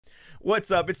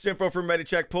What's up? It's Jimfo from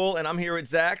MediCheck Pool, and I'm here with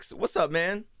Zax. What's up,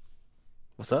 man?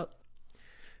 What's up?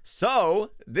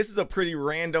 So, this is a pretty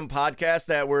random podcast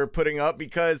that we're putting up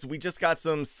because we just got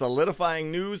some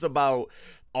solidifying news about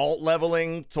alt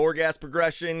leveling, Torghast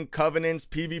progression, covenants,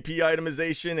 PvP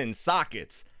itemization, and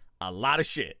sockets. A lot of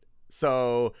shit.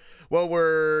 So, what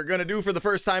we're going to do for the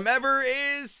first time ever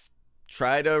is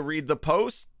try to read the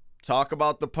post, talk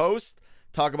about the post,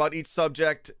 talk about each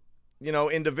subject,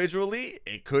 individually.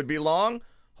 It could be long.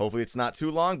 Hopefully it's not too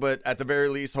long, but at the very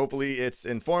least, hopefully it's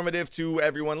informative to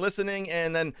everyone listening.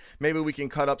 And then maybe we can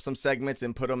cut up some segments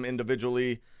and put them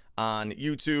individually on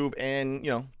YouTube and,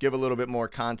 give a little bit more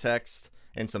context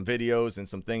and some videos and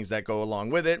some things that go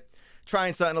along with it.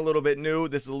 Trying something a little bit new.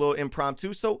 This is a little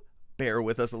impromptu, so bear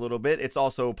with us a little bit. It's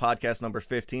also podcast number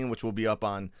 15, which will be up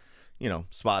on,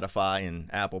 Spotify and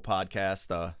Apple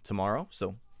Podcast tomorrow.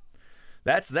 So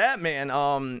that's that,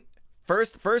 man.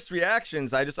 First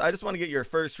reactions. I just want to get your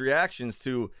first reactions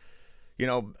to,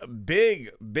 big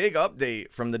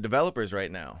update from the developers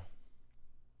right now.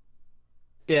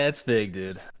 Yeah, it's big,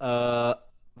 dude.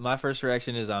 My first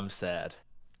reaction is I'm sad.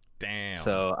 Damn.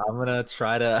 So I'm gonna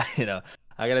try to,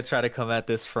 I gotta try to come at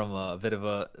this from a bit of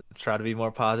a try to be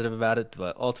more positive about it,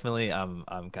 but ultimately I'm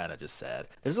kind of just sad.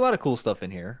 There's a lot of cool stuff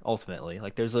in here. Ultimately,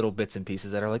 like there's little bits and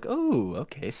pieces that are like, oh,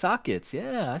 okay, sockets,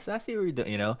 yeah, I see what you're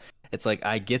doing. It's like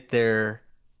I get there's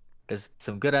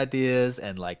some good ideas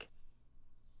and like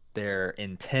their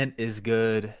intent is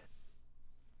good.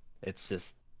 It's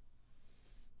just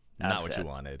not what you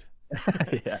wanted.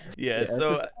 Yeah.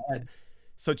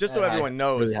 So just so everyone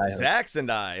knows, Zax and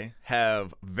I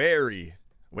have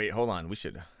wait, hold on.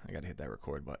 I gotta hit that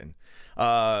record button.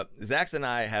 Zax and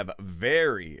I have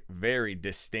very, very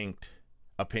distinct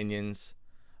opinions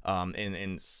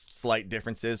and slight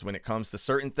differences when it comes to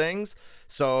certain things.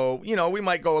 So, we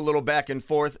might go a little back and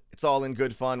forth. It's all in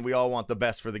good fun. We all want the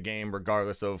best for the game,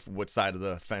 regardless of what side of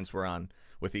the fence we're on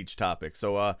with each topic.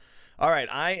 So, all right,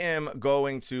 I am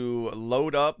going to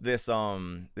load up this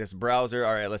browser.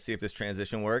 All right, let's see if this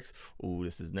transition works. Ooh,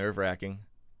 this is nerve-wracking.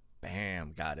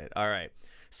 Bam, got it. All right.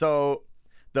 So,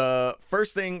 the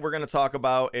first thing we're going to talk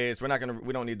about is we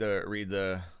don't need to read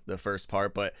the first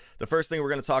part, but the first thing we're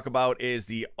going to talk about is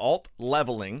the alt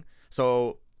leveling.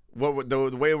 So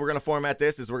the way we're going to format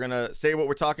this is we're going to say what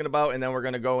we're talking about, and then we're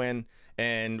going to go in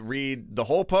and read the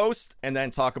whole post and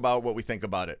then talk about what we think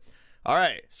about it. All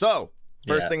right. So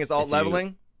first thing is alt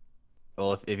leveling.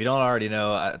 Well, if you don't already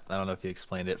know, I don't know if you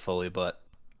explained it fully, but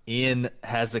Ian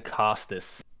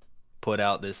Hazzikostas put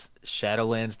out this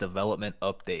Shadowlands development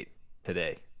update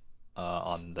today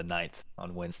on the 9th,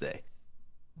 on Wednesday,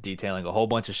 detailing a whole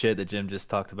bunch of shit that Jim just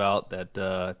talked about,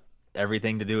 that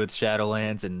everything to do with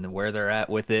Shadowlands and where they're at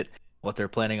with it, what they're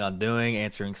planning on doing,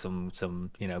 answering some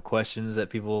questions that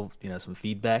people, some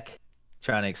feedback,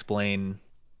 trying to explain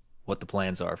what the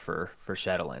plans are for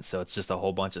Shadowlands. So it's just a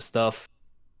whole bunch of stuff,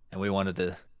 and we wanted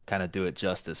to kind of do it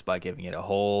justice by giving it a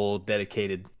whole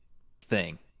dedicated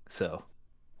thing. So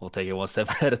we'll take it one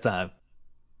step at a time.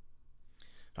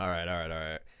 All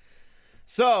right.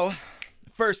 So,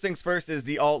 first things first is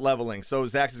the alt leveling. So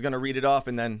Zax is going to read it off,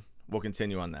 and then we'll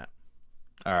continue on that.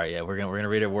 All right, yeah, we're gonna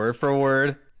read it word for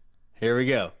word. Here we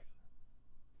go.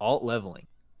 Alt leveling.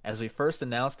 As we first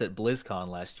announced at BlizzCon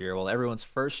last year, while everyone's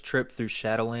first trip through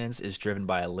Shadowlands is driven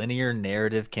by a linear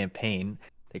narrative campaign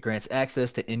that grants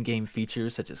access to in-game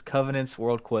features such as covenants,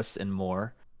 world quests, and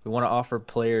more, we want to offer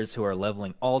players who are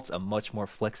leveling alts a much more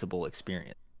flexible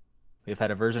experience. We've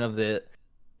had a version of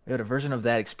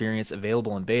that experience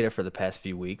available in beta for the past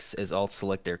few weeks, as alts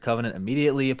select their covenant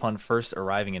immediately upon first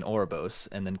arriving in Oribos,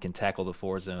 and then can tackle the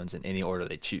 4 zones in any order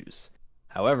they choose.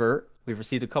 However, we've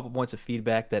received a couple points of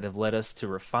feedback that have led us to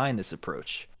refine this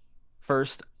approach.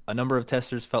 First, a number of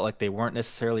testers felt like they weren't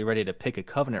necessarily ready to pick a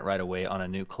covenant right away on a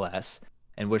new class,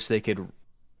 and wish they could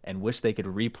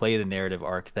replay the narrative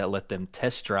arc that let them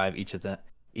test drive each of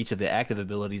the active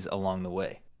abilities along the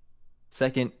way.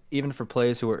 Second, even for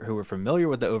players who were familiar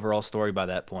with the overall story by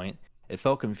that point, it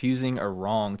felt confusing or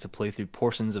wrong to play through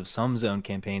portions of some zone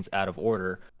campaigns out of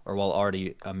order or while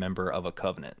already a member of a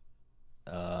covenant.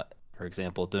 For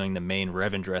example, doing the main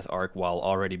Revendreth arc while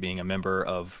already being a member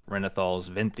of Renathal's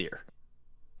Venthyr.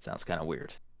 Sounds kind of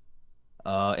weird.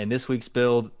 In this week's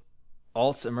build,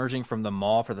 alts emerging from the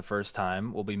Maw for the first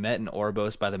time will be met in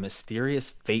Oribos by the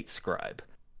mysterious Fate Scribe.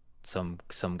 Some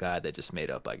guy they just made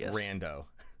up, I guess. Rando.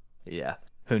 Yeah,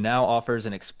 who now offers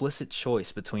an explicit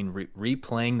choice between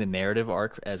replaying the narrative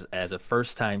arc as a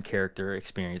first-time character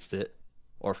experienced it,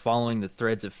 or following the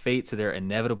threads of fate to their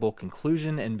inevitable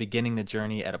conclusion and beginning the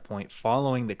journey at a point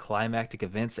following the climactic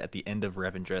events at the end of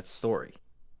Revendreth's story.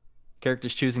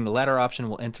 Characters choosing the latter option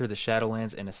will enter the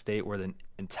Shadowlands in a state where the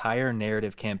entire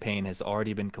narrative campaign has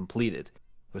already been completed,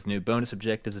 with new bonus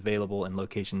objectives available in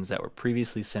locations that were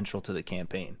previously central to the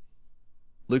campaign.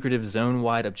 Lucrative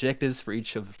zone-wide objectives for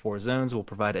each of the 4 zones will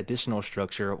provide additional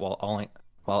structure while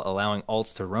allowing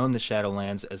alts to roam the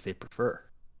Shadowlands as they prefer,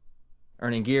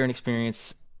 earning gear and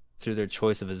experience through their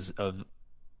choice of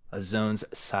a zone's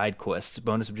side quests,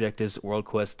 bonus objectives, world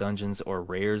quests, dungeons, or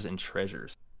rares and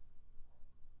treasures.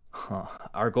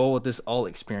 Our goal with this alt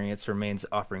experience remains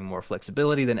offering more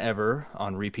flexibility than ever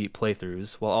on repeat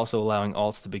playthroughs, while also allowing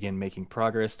alts to begin making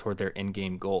progress toward their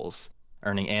in-game goals,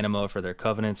 earning animo for their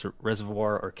Covenant's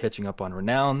reservoir or catching up on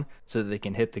renown so that they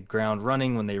can hit the ground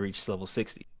running when they reach level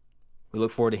 60. We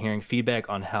look forward to hearing feedback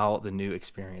on how the new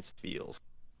experience feels.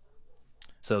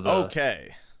 So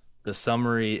the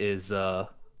summary is the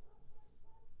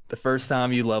first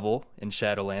time you level in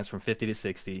Shadowlands from 50 to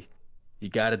 60, you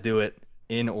got to do it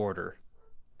in order.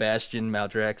 Bastion,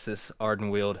 Maldraxxus,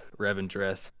 Ardenweald,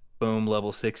 Revendreth, boom,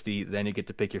 level 60, then you get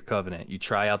to pick your Covenant. You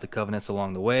try out the Covenants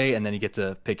along the way, and then you get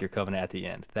to pick your Covenant at the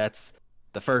end. That's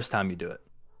the first time you do it.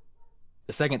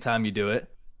 The second time you do it,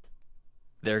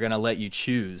 they're going to let you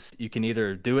choose. You can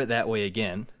either do it that way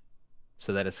again,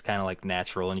 so that it's kind of like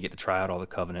natural, and you get to try out all the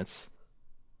Covenants.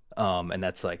 And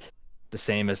that's like the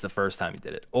same as the first time you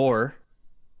did it. Or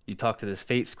you talk to this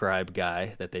Fate Scribe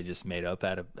guy that they just made up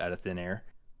out of thin air,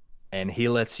 and he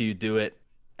lets you do it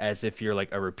as if you're like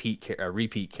a repeat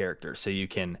character. So you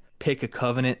can pick a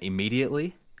Covenant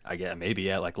immediately. I guess maybe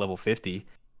at like level 50.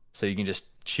 So you can just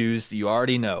choose. You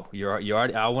already know. You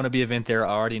already. I want to be a Venthyr. I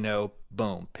already know.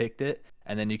 Boom, picked it,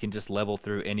 and then you can just level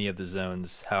through any of the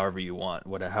zones however you want.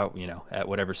 At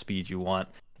whatever speed you want,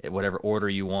 at whatever order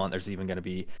you want. There's even going to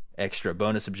be extra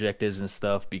bonus objectives and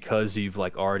stuff because you've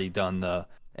like already done the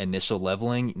initial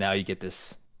leveling. Now you get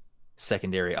this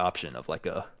secondary option of like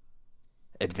a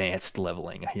advanced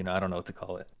leveling. I don't know what to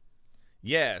call it.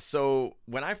 Yeah, so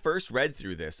when I first read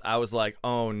through this, I was like,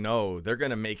 oh no, they're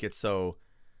gonna make it so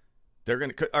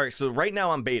all right, so right now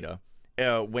on beta,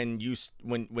 when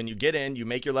you get in, you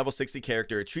make your level 60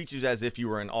 character, it treats you as if you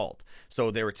were an alt.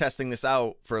 So they were testing this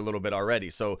out for a little bit already.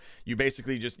 So you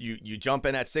basically just you jump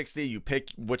in at 60, you pick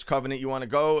which Covenant you want to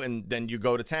go, and then you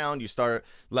go to town, you start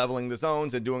leveling the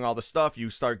zones and doing all the stuff. You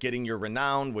start getting your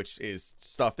renown, which is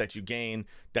stuff that you gain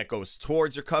that goes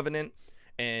towards your Covenant.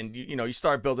 And you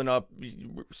start building up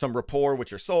some rapport with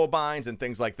your soul binds and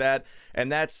things like that,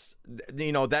 and that's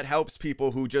that helps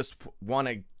people who just want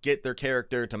to get their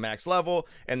character to max level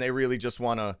and they really just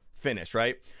want to finish,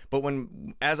 right? But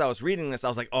as I was reading this, I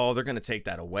was like, oh, they're gonna take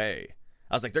that away.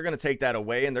 I was like, they're gonna take that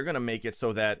away, and they're gonna make it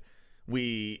so that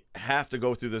we have to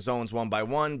go through the zones one by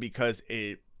one because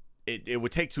it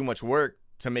would take too much work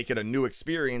to make it a new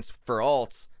experience for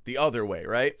alts the other way,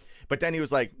 right? But then he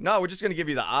was like, no, we're just gonna give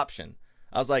you the option.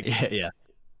 I was like, yeah.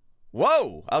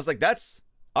 Whoa. I was like, that's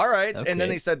all right. Okay. And then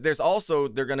they said they're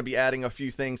going to be adding a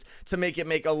few things to make it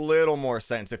make a little more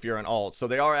sense if you're an alt. So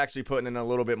they are actually putting in a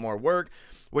little bit more work,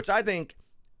 which I think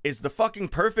is the fucking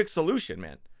perfect solution,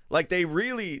 man. Like they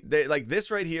like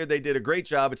this right here. They did a great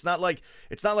job. It's not like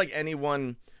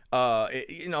anyone,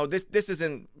 this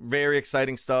isn't very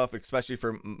exciting stuff, especially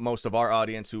for most of our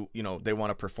audience who, they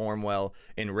want to perform well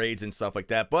in raids and stuff like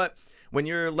that. But when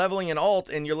you're leveling an alt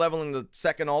and you're leveling the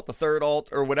second alt, the third alt,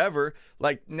 or whatever,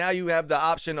 like now you have the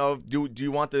option of do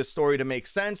you want the story to make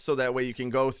sense so that way you can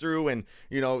go through and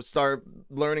start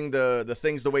learning the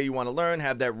things the way you want to learn,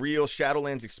 have that real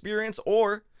Shadowlands experience,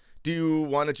 or do you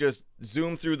want to just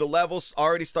zoom through the levels,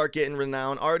 already start getting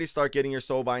renown, already start getting your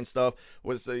soulbind stuff,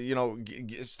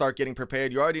 start getting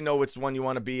prepared, you already know which one you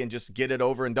want to be and just get it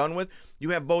over and done with. You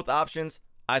have both options.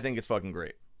 I think it's fucking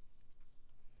great.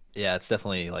 Yeah, it's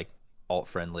definitely like alt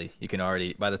friendly. You can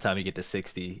already, by the time you get to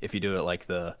 60, if you do it like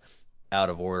the out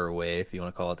of order way, if you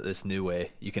want to call it this new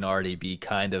way, you can already be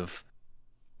kind of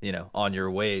on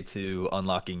your way to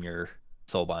unlocking your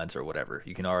soul binds or whatever.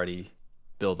 You can already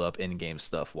build up in-game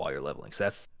stuff while you're leveling.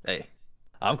 So hey,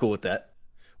 I'm cool with that,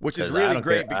 which is really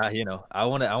great. I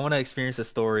want to experience a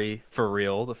story for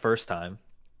real the first time,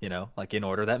 like in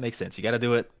order. That makes sense. You got to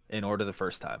do it in order the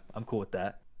first time. I'm cool with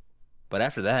that. But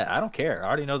after that, I don't care. I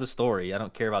already know the story. I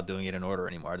don't care about doing it in order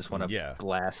anymore. I just want to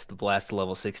blast to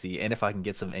level 60. And if I can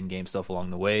get some in-game stuff along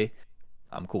the way,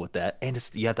 I'm cool with that. And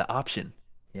you have the option,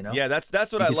 Yeah,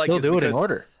 that's what I like. Still do it in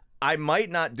order. I might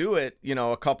not do it,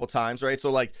 a couple times, right? So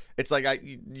like, it's like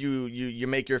you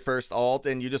make your first alt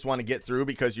and you just want to get through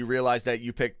because you realize that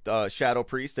you picked Shadow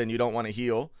Priest and you don't want to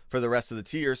heal for the rest of the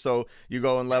tier. So you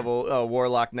go and level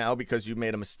Warlock now because you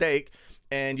made a mistake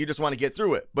and you just want to get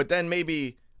through it. But then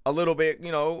maybe a little bit,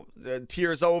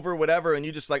 tears over, whatever, and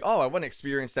you just like, oh, I want to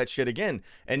experience that shit again.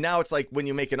 And now it's like when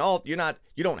you make an alt, you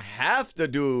don't have to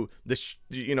do the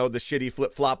the shitty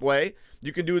flip flop way.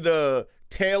 You can do the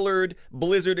tailored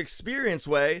Blizzard experience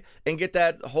way and get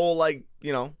that whole like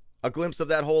a glimpse of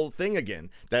that whole thing again.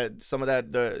 That some of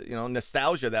that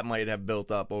nostalgia that might have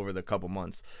built up over the couple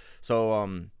months.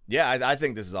 So yeah, I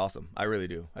think this is awesome. I really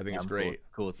do. I think it's great.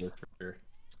 Cool with this for sure.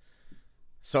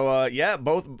 So yeah,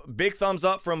 both big thumbs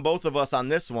up from both of us on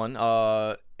this one.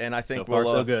 And I think so far,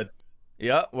 so good.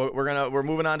 Yeah, we're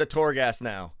moving on to Torghast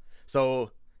now. So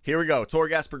here we go.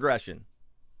 Torghast progression.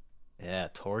 Yeah,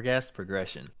 Torghast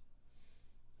progression.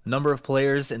 A number of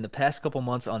players in the past couple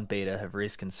months on beta have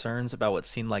raised concerns about what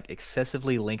seemed like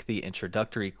excessively lengthy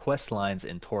introductory quest lines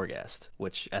in Torghast,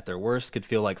 which at their worst could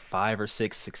feel like 5 or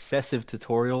 6 successive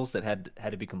tutorials that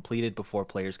had to be completed before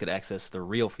players could access the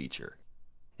real feature.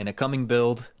 In a coming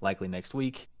build, likely next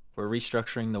week, we're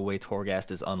restructuring the way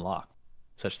Torghast is unlocked,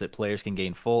 such that players can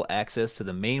gain full access to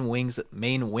the main wings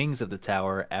of the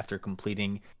tower after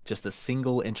completing just a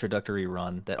single introductory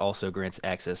run that also grants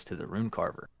access to the Rune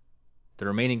Carver. The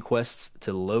remaining quests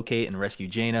to locate and rescue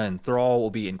Jaina and Thrall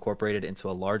will be incorporated into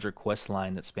a larger quest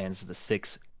line that spans the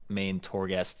 6 main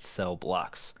Torghast cell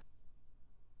blocks.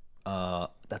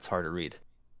 That's hard to read.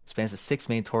 Spans the 6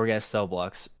 main Torghast cell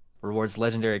blocks, rewards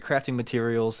legendary crafting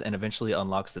materials, and eventually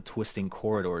unlocks the Twisting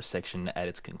Corridors section at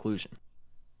its conclusion.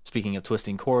 Speaking of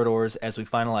Twisting Corridors, as we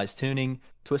finalize tuning,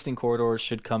 Twisting Corridors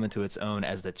should come into its own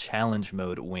as the challenge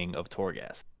mode wing of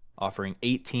Torghast, offering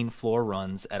 18 floor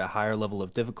runs at a higher level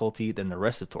of difficulty than the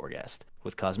rest of Torghast,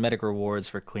 with cosmetic rewards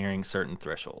for clearing certain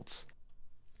thresholds.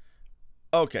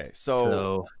 Okay,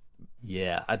 so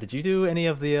yeah. Did you do any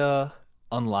of the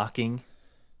unlocking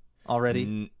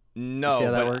already?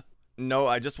 No, no,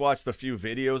 I just watched a few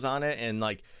videos on it,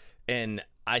 and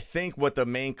I think what the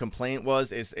main complaint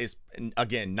was is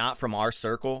again, not from our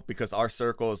circle, because our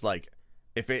circle is like,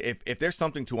 if there's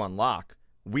something to unlock,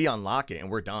 we unlock it and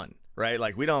we're done.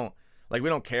 Right? We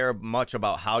don't care much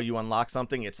about how you unlock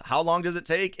something. It's how long does it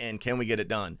take and can we get it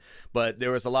done? But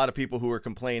there was a lot of people who were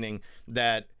complaining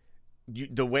that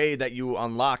the way that you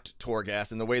unlocked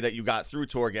Torghast and the way that you got through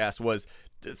Torghast was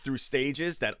through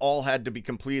stages that all had to be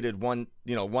completed one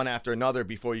after another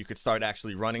before you could start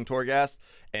actually running Torghast.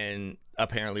 And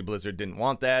apparently Blizzard didn't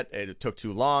want that. It took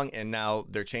too long, and now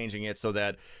they're changing it so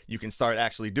that you can start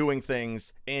actually doing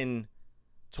things in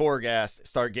Torghast,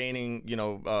 start gaining,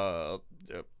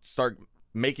 start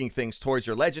making things towards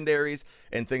your legendaries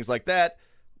and things like that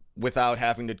without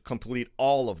having to complete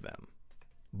all of them.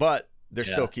 But they're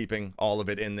still keeping all of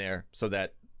it in there so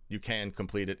that you can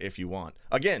complete it if you want.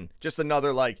 Again, just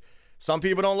another, some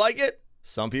people don't like it,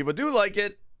 some people do like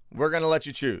it. We're going to let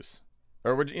you choose.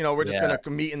 Or we're just going to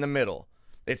meet in the middle.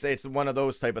 It's one of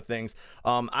those type of things.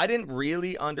 I didn't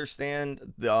really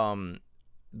understand the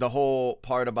whole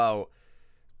part about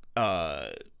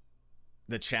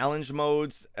the challenge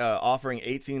modes offering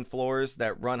 18 floors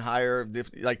that run higher.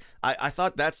 I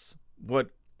thought that's what.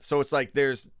 So it's like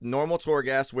there's normal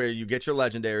Torghast where you get your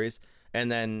legendaries,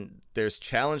 and then there's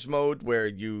challenge mode where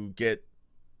you get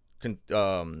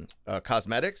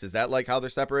cosmetics. Is that like how they're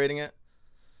separating it?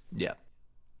 Yeah.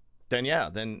 Then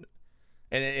and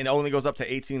it only goes up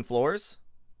to 18 floors.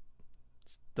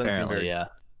 Doesn't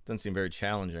seem very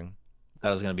challenging. That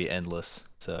was going to be endless.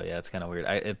 So yeah, it's kind of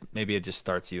weird. Maybe it just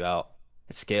starts you out.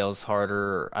 It scales harder.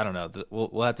 Or, I don't know.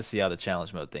 We'll have to see how the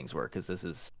challenge mode things work, because this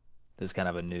is kind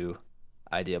of a new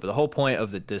idea. But the whole point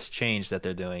of this change that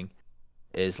they're doing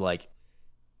is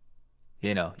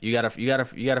you got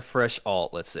a fresh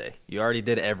alt. Let's say you already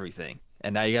did everything,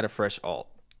 and now you got a fresh alt,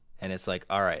 and it's like,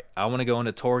 all right, I want to go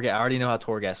into Torghast. I already know how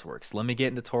Torghast works. Let me get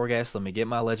into Torghast. Let me get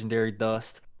my legendary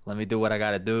dust. Let me do what I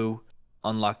got to do.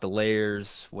 Unlock the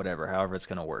layers, whatever, however it's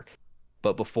going to work.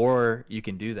 But before you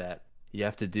can do that, you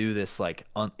have to do this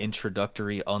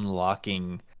introductory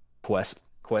unlocking quest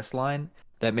line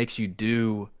that makes you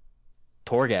do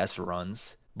Torghast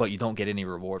runs, but you don't get any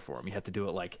reward for them. You have to do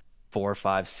it 4,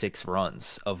 5, 6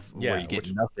 runs of where you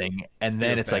get nothing, and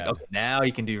then it's bad. Okay, now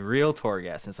you can do real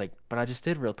Torghast. And it's like, but I just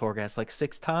did real Torghast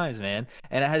 6 times, man,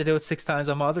 and I had to do it 6 times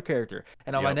on my other character,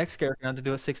 and on my next character I had to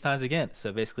do it 6 times again.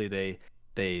 So basically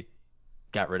they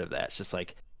got rid of that. It's just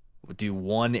do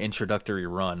one introductory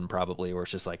run probably, where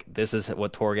it's just this is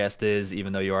what Torghast is,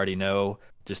 even though you already know.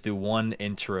 Just do one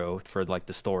intro for the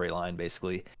storyline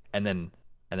basically, and then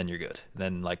you're good.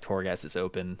 Then Torghast is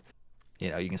open.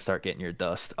 You can start getting your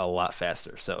dust a lot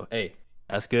faster. So hey,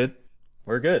 that's good.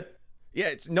 We're good.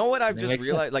 Yeah, what I've just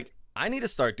realized, I need to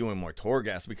start doing more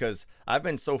Torghast, because I've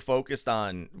been so focused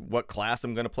on what class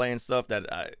I'm gonna play and stuff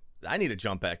that I need to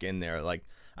jump back in there.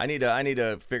 I need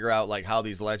to figure out like how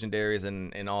these legendaries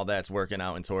and all that's working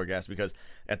out in Torghast, because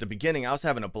at the beginning I was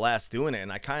having a blast doing it,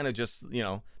 and I kind of just,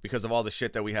 because of all the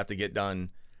shit that we have to get done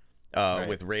Right.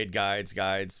 with raid guides,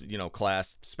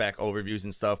 class spec overviews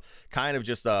and stuff, kind of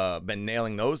just been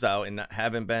nailing those out, and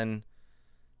haven't been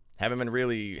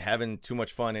really having too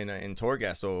much fun in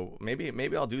Torghast. So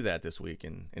maybe I'll do that this week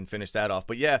and finish that off.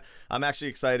 But yeah, I'm actually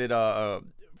excited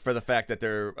for the fact that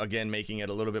they're again making it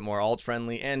a little bit more alt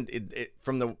friendly, and it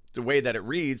from the way that it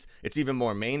reads, it's even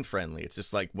more main friendly. It's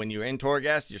just like when you're in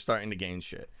Torghast, you're starting to gain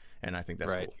shit, and I think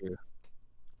that's Right. cool. True.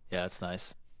 Yeah, that's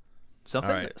nice. All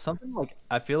right. Something like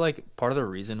I feel like part of the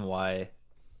reason why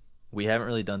we haven't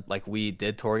really done like we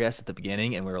did Torghast at the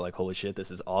beginning and we were like, holy shit, this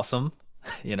is awesome.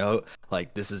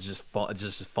 Like this is just fun,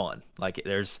 just fun. Like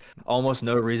there's almost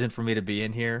no reason for me to be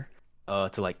in here,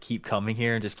 to like keep coming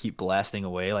here and just keep blasting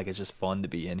away. Like it's just fun to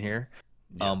be in here.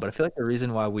 Yeah. But I feel like the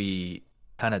reason why we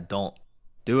kind of don't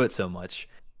do it so much,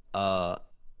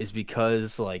 is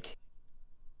because like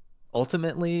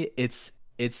ultimately it's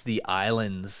the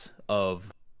islands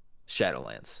of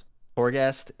Shadowlands.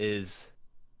 Torghast is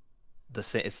the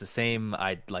same. It's the same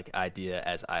idea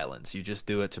as islands. You just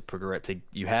do it to progress.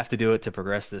 You have to do it to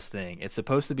progress this thing. It's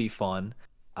supposed to be fun.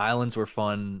 Islands were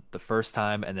fun the first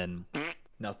time, and then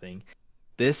nothing.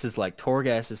 This is like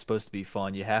Torghast is supposed to be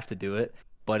fun. You have to do it,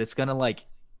 but it's gonna like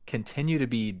continue to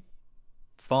be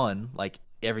fun like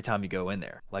every time you go in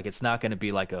there. Like it's not going to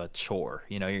be like a chore.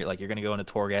 You're going to go into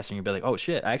Torghast and you'll be like, "Oh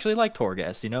shit, I actually like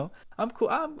Torghast, I'm cool.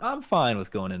 I'm fine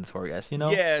with going into Torghast.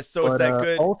 Yeah, so it's that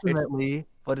good. Ultimately,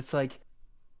 but it's like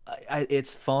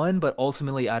it's fun, but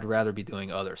ultimately I'd rather be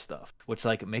doing other stuff, which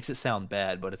like makes it sound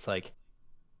bad, but it's like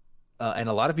and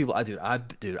a lot of people,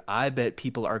 I bet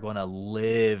people are going to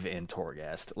live in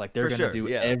Torghast. Like they're For going to sure,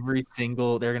 do yeah. they're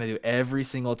going to do every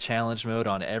single challenge mode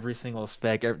on every single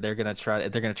spec. They're going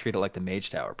to treat it like the Mage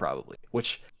Tower probably,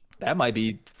 which that might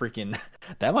be freaking,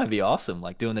 that might be awesome.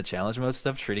 Like doing the challenge mode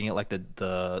stuff, treating it like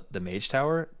the Mage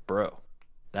Tower, bro,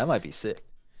 that might be sick.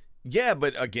 Yeah,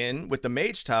 but again, with the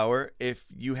Mage Tower, if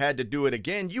you had to do it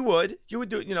again, you would do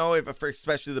it, if for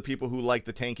especially the people who like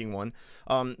the tanking one,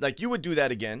 like you would do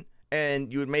that again,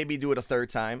 and you would maybe do it a third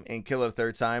time and kill it a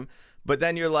third time. But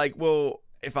then you're like, well,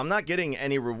 if I'm not getting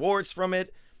any rewards from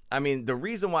it, I mean, the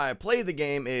reason why I play the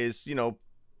game is,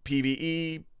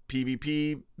 PvE,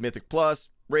 PvP, Mythic Plus,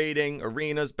 raiding,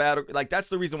 arenas, battle, like that's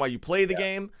the reason why you play the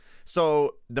game.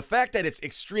 So the fact that it's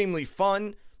extremely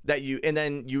fun,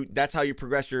 that's how you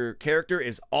progress your character,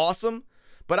 is awesome.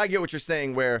 But I get what you're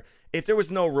saying, where if there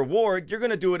was no reward, you're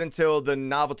going to do it until the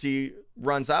novelty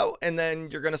runs out, and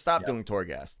then you're going to stop doing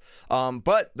Torghast.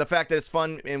 But the fact that it's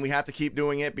fun and we have to keep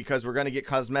doing it because we're going to get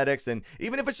cosmetics, and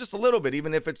even if it's just a little bit,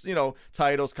 even if it's,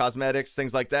 titles, cosmetics,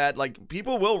 things like that, like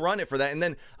people will run it for that. And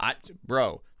then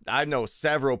I know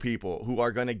several people who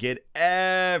are going to get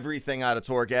everything out of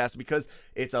Torghast because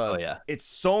it's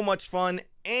so much fun,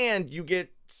 and you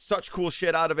get such cool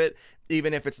shit out of it,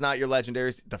 even if it's not your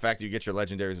legendaries. The fact that you get your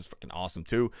legendaries is fucking awesome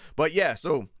too. But yeah,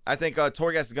 so I think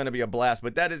Torghast is going to be a blast.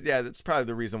 But that's probably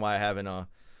the reason why I haven't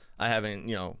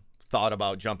thought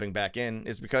about jumping back in,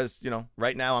 is because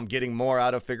right now I'm getting more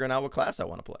out of figuring out what class I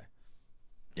want to play.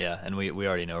 Yeah, and we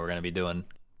already know we're going to be doing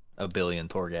a billion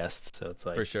Torghasts, so it's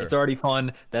like, for sure, it's already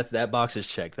fun. That box is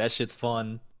checked. That shit's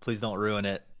fun. Please don't ruin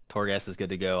it. Torghast is good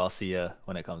to go. I'll see you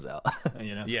when it comes out.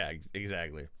 Yeah,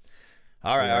 exactly.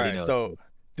 All right. So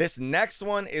this next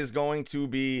one is going to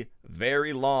be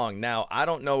very long. Now, I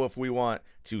don't know if we want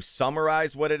to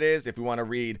summarize what it is, if we want to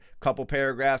read a couple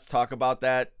paragraphs, talk about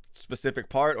that specific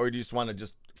part, or you just want to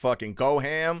just fucking go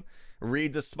ham,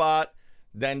 read the spot,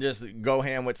 then just go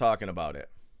ham with talking about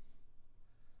it.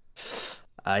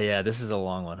 Yeah, this is a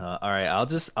long one, huh? All right,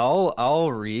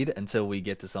 I'll read until we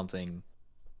get to something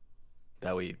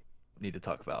that we need to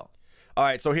talk about. All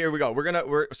right, so here we go.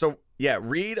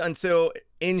 Read until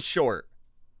in short.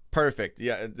 Perfect.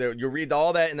 Yeah, you'll read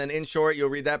all that, and then in short, you'll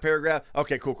read that paragraph.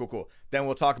 Okay, cool. Then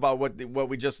we'll talk about what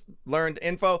we just learned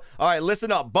info. All right,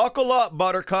 listen up. Buckle up,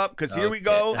 Buttercup, because here we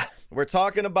go. We're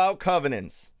talking about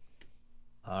covenants.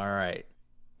 All right.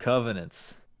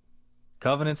 Covenants.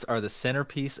 Covenants are the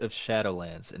centerpiece of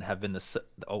Shadowlands and have been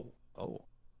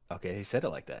okay, he said it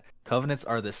like that. Covenants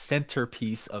are the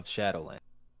centerpiece of Shadowlands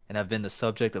and have been the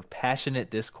subject of passionate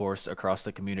discourse across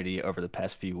the community over the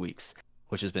past few weeks,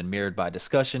 which has been mirrored by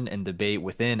discussion and debate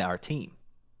within our team.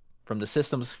 From the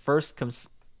system's first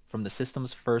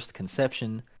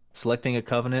conception, selecting a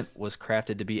covenant was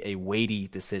crafted to be a weighty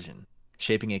decision,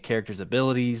 shaping a character's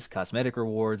abilities, cosmetic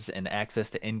rewards, and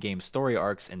access to in-game story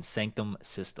arcs and Sanctum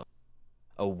system.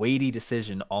 A weighty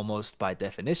decision almost by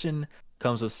definition,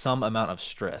 comes with some amount of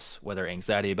stress, whether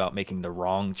anxiety about making the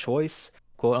wrong choice,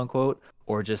 quote unquote,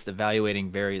 or just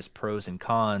evaluating various pros and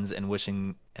cons and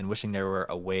wishing there were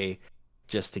a way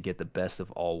just to get the best of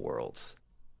all worlds.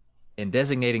 In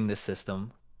designating this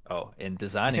system, in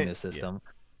designing this Yeah. system,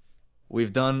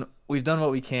 we've done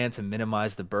what we can to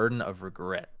minimize the burden of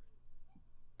regret.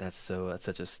 That's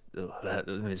such a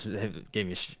that gave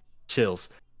me chills.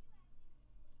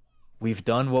 We've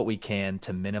done what we can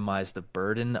to minimize the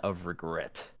burden of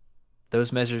regret.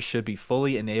 Those measures should be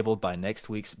fully enabled by next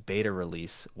week's beta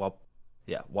release. While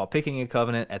picking a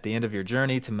covenant at the end of your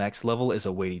journey to max level is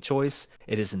a weighty choice,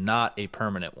 it is not a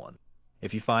permanent one.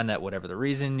 If you find that whatever the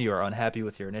reason you are unhappy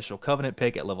with your initial covenant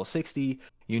pick at level 60,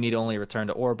 you need only return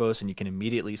to Oribos and you can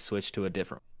immediately switch to a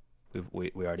different one.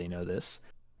 We already know this.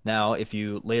 Now, if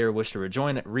you later wish to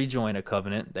rejoin a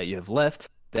covenant that you have left,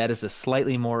 that is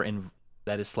slightly more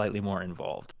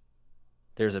involved.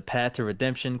 There's a path to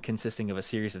redemption consisting of a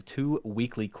series of 2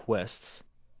 weekly quests.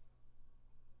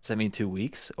 Does that mean 2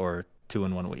 weeks or 2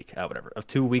 in 1 week? Whatever. Of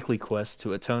 2 weekly quests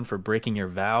to atone for breaking your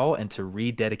vow and to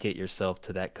rededicate yourself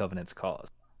to that covenant's cause.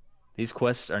 These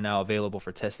quests are now available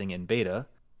for testing in beta.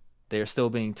 They are still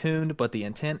being tuned, but the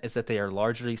intent is that they are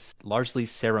largely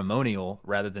ceremonial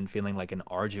rather than feeling like an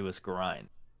arduous grind.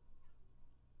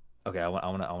 Okay, I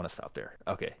want to stop there.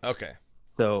 Okay. Okay.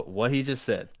 So what he just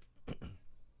said,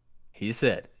 he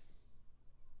said,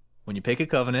 when you pick a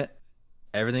covenant,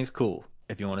 everything's cool.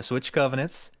 If you want to switch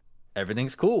covenants,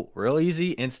 everything's cool. Real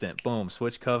easy, instant. Boom,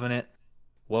 switch covenant.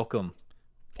 Welcome.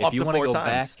 Up to 4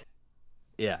 times.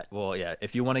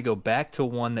 If you want to go back to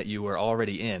one that you were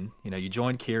already in, you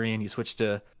joined Kyrian, you switched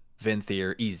to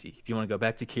Venthyr, easy. If you want to go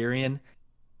back to Kyrian,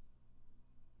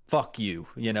 fuck you.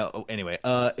 Anyway,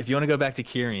 if you want to go back to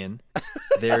Kyrian,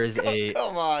 there is a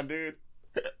Come on, dude.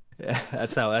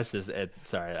 that's just it.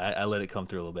 Sorry, I let it come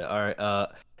through a little bit. All right,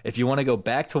 if you want to go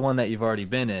back to one that you've already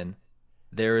been in,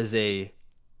 there is a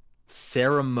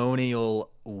ceremonial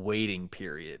waiting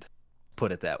period.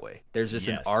 Put it that way. There's just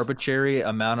an arbitrary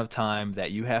amount of time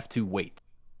that you have to wait.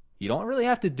 You don't really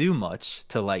have to do much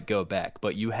to go back,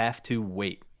 but you have to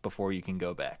wait before you can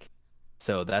go back.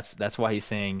 So that's why he's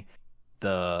saying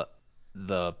the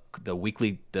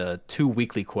 2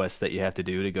 weekly quests that you have to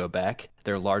do to go back,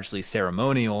 they're largely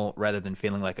ceremonial rather than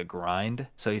feeling like a grind.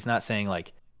 So he's not saying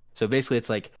so basically it's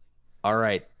all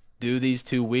right, do these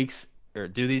 2 weeks or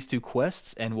do these 2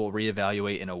 quests and we'll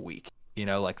reevaluate in a week.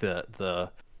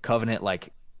 The covenant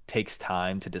takes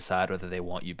time to decide whether they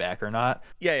want you back or not.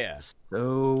 Yeah.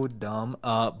 So dumb.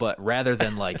 But rather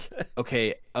than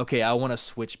okay, I want to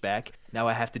switch back. Now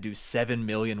I have to do 7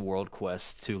 million world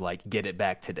quests to get it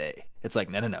back today. It's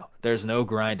no. There's no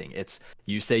grinding. It's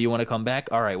you say you want to come back.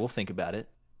 All right, we'll think about it.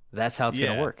 That's how it's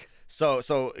gonna work.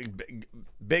 So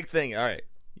big thing. All right.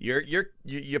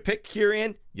 You picked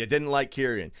Kyrian, you didn't like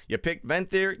Kyrian. You picked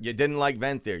Venthyr, you didn't like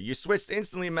Venthyr. You switched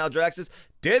instantly to Maldraxxus,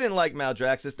 didn't like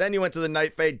Maldraxxus. Then you went to the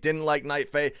Night Fae, didn't like Night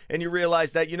Fae, and you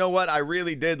realized that, you know what, I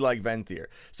really did like Venthyr.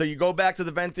 So you go back to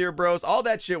the Venthyr bros. All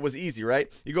that shit was easy,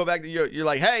 right? You go back to you're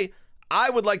like, hey, I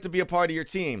would like to be a part of your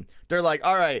team. They're like,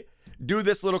 all right, do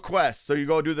this little quest. So you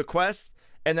go do the quest,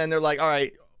 and then they're like, all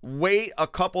right, wait a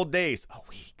couple days, a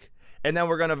week, and then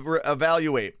we're gonna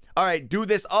evaluate. All right, do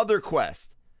this other quest.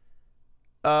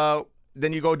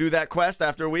 Then you go do that quest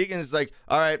after a week, and it's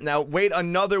all right, now wait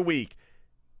another week.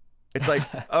 It's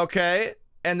okay,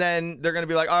 and then they're gonna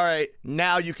be all right,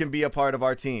 now you can be a part of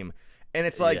our team. And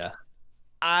it's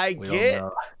I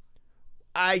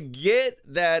get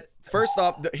that. First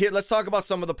off, here, let's talk about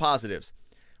some of the positives.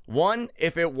 One,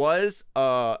 if it was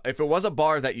a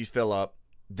bar that you fill up,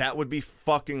 that would be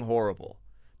fucking horrible.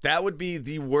 That would be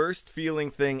the worst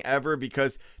feeling thing ever,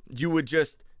 because you would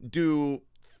just do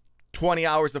 20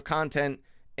 hours of content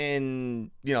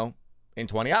in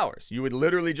 20 hours. You would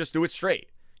literally just do it straight.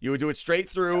 You would do it straight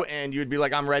through, and you'd be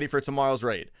like, I'm ready for tomorrow's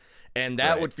raid. And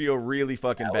that would feel really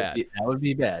fucking bad. That would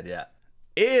be bad, yeah.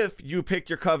 If you picked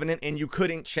your covenant and you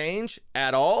couldn't change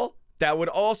at all, that would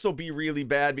also be really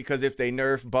bad, because if they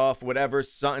nerf, buff, whatever,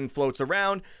 something floats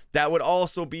around, that would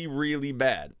also be really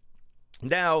bad.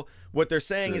 Now, what they're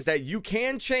saying is that you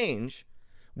can change.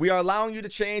 We are allowing you to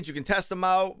change. You can test them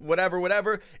out,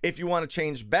 whatever. If you want to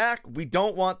change back, we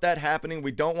don't want that happening.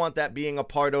 We don't want that being a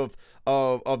part of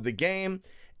the game.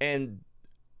 And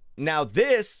now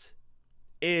this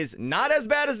is not as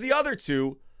bad as the other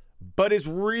 2, but is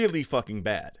really fucking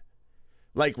bad.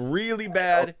 Really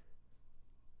bad.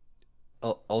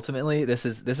 Ultimately, this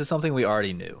is something we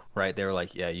already knew, right? They were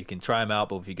like, yeah, you can try them out,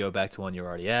 but if you go back to one you're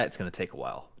already at, it's going to take a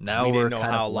while. Now we're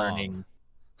kind of learning.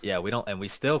 Yeah, we don't, and we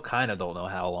still kind of don't know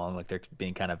how long. Like they're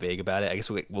being kind of vague about it. I guess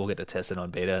we'll get to test it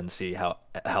on beta and see how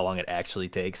long it actually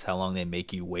takes, how long they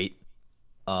make you wait.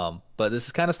 But this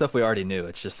is kind of stuff we already knew.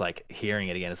 It's just like hearing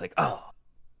it again. It's like, oh,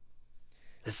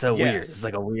 it's so weird. It's Yes.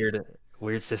 like a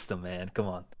weird system, man. Come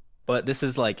on. But this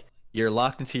is like you're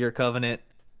locked into your covenant,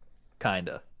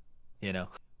 kinda, you know.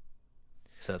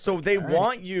 So it's So like, they all right,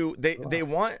 want you. They cool. they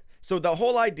want. So the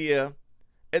whole idea.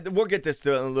 And we'll get this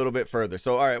to a little bit further.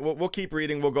 So all right, we'll keep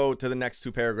reading. We'll go to the next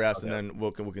two paragraphs, and Okay. then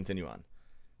we'll continue on.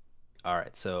 All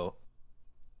right. So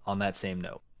on that same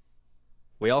note,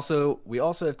 we also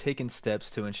have taken steps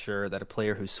to ensure that a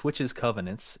player who switches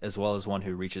covenants, as well as one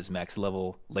who reaches max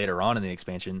level later on in the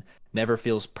expansion, never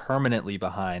feels permanently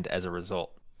behind as a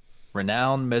result.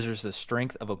 Renown measures the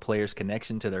strength of a player's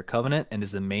connection to their covenant and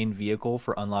is the main vehicle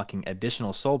for unlocking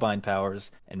additional soulbind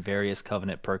powers and various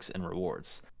covenant perks and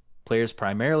rewards. Players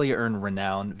primarily earn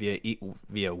renown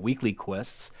via weekly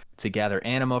quests to gather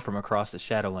anima from across the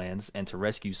Shadowlands and to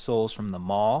rescue souls from the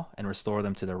Maw and restore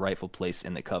them to their rightful place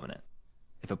in the covenant.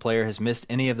 If a player has missed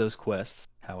any of those quests,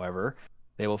 however,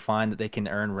 they will find that they can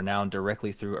earn renown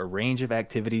directly through a range of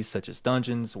activities such as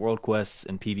dungeons, world quests,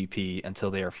 and PvP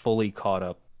until they are fully caught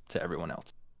up to everyone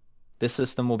else. This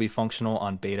system will be functional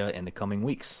on beta in the coming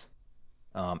weeks.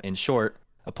 In short,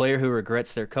 a player who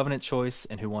regrets their covenant choice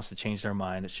and who wants to change their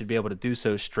mind should be able to do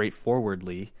so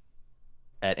straightforwardly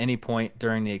at any point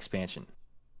during the expansion,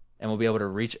 and will be able to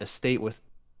reach a state with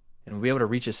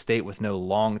no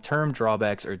long-term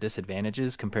drawbacks or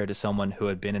disadvantages compared to someone who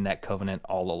had been in that covenant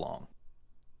all along.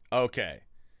 Okay.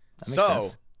 That makes So,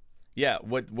 sense. yeah,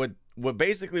 what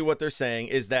basically what they're saying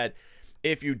is that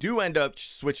if you do end up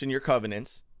switching your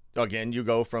covenants, again, you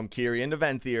go from Kyrian to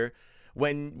Venthyr.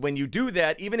 When you do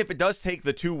that, even if it does take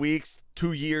the 2 weeks,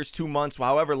 2 years, 2 months,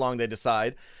 however long they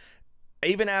decide,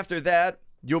 even after that,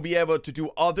 you'll be able to do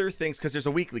other things because there's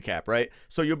a weekly cap, right?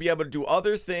 So you'll be able to do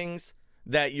other things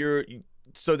that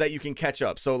so that you can catch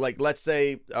up. So like, let's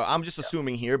say I'm just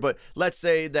assuming here, but let's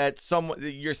say that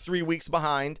you're 3 weeks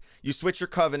behind, you switch your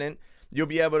covenant, you'll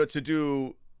be able to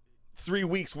do 3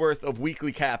 weeks worth of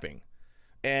weekly capping.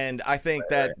 And I think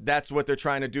that that's what they're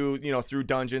trying to do, through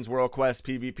dungeons, world quests,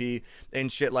 PvP,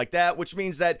 and shit like that, which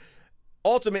means that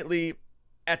ultimately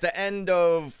at the end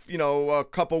of, a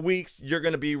couple weeks, you're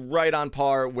going to be right on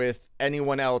par with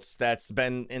anyone else that's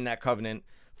been in that covenant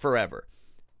forever.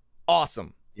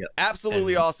 Awesome. Yep.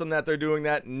 Absolutely And awesome that they're doing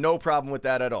that. No problem with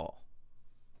that at all.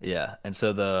 yeah, and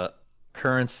so the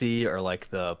currency or like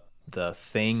the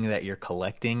thing that you're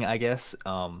collecting, I guess,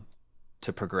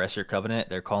 to progress your covenant,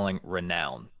 they're calling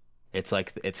renown. It's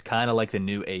kind of like the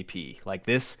new AP. Like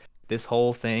this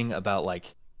whole thing about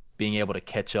like being able to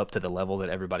catch up to the level that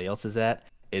everybody else is at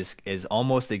is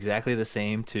almost exactly the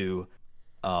same to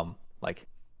like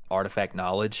artifact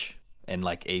knowledge and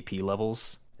like AP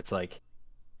levels. It's like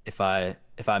if I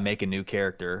make a new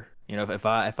character, if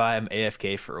I am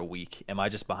AFK for a week, am I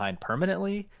just behind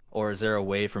permanently, or is there a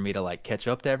way for me to like catch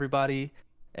up to everybody?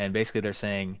 And basically they're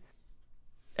saying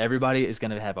everybody is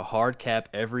going to have a hard cap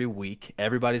every week.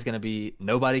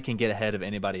 Nobody can get ahead of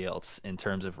anybody else in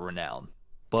terms of renown.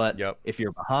 But Yep. if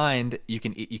you're behind, you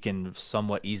can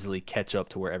somewhat easily catch up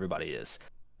to where everybody is.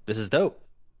 This is dope.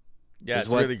 Yeah, This it's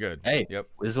is what, really good. hey, Yep.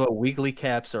 this is what weekly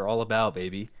caps are all about,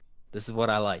 baby. This is what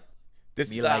I like. This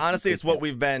Me is like honestly, weekly it's what caps.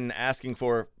 we've been asking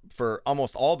for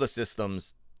almost all the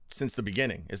systems since the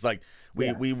beginning. It's like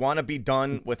Yeah. we want to be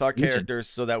done with our Legion. characters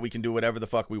so that we can do whatever the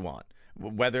fuck we want.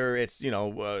 Whether it's I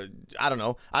don't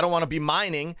know. I don't want to be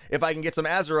mining if I can get some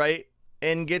Azurite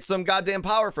and get some goddamn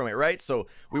power from it, right? So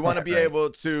we want to be Right. able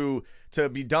to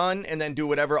be done and then do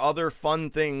whatever other fun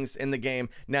things in the game.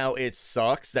 Now it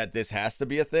sucks that this has to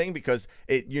be a thing because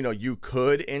you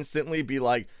could instantly be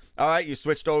like, all right, you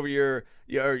switched over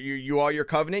you are your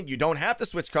covenant. You don't have to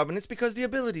switch covenants because the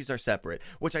abilities are separate,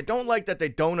 which I don't like that they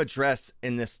don't address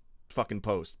in this fucking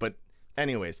post. But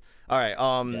anyways, all right,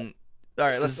 all right,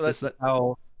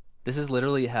 This is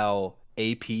literally how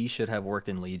AP should have worked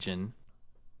in Legion.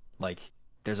 Like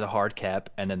there's a hard cap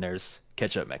and then there's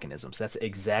catch up mechanisms. That's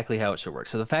exactly how it should work.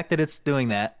 So the fact that it's doing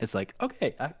that, it's like,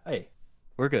 okay, hey,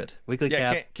 we're good. Weekly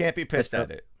yeah, cap. can't be pissed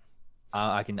That's at it.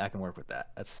 I can work with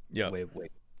that. That's Yeah. way.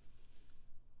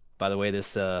 By the way,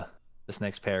 this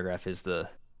next paragraph is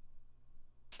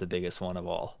it's the biggest one of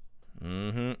all.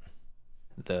 Mm-hmm.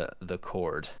 The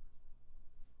chord.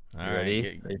 All You right,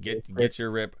 ready?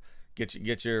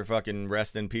 get your fucking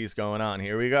rest in peace going on.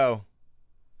 Here we go.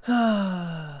 All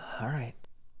right.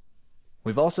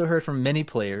 We've also heard from many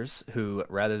players who,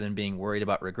 rather than being worried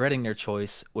about regretting their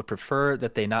choice, would prefer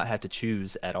that they not have to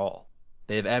choose at all.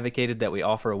 They have advocated that we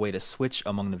offer a way to switch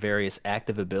among the various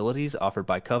active abilities offered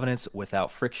by covenants without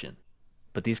friction.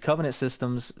 But these covenant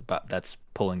systems, that's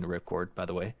pulling the ripcord, by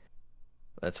the way.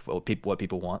 That's what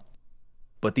people want.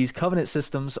 But these covenant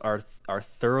systems are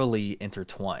thoroughly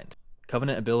intertwined.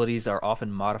 Covenant abilities are often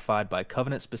modified by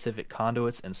covenant-specific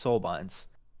conduits and soulbinds.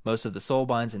 Most of the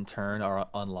soulbinds, in turn, are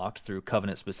unlocked through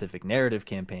covenant-specific narrative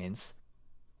campaigns.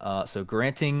 So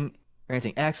granting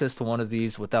access to one of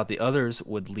these without the others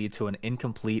would lead to an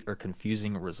incomplete or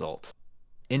confusing result.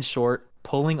 In short,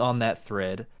 pulling on that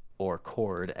thread, or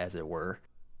cord, as it were,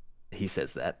 he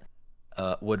says that,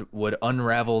 would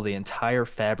unravel the entire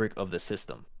fabric of the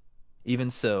system. Even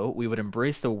so, we would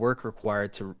embrace the work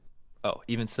required to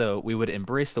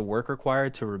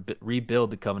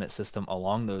rebuild the covenant system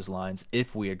along those lines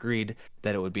if we agreed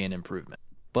that it would be an improvement.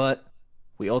 But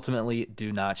we ultimately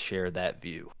do not share that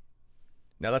view.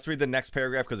 Now let's read the next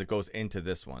paragraph because it goes into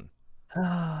this one.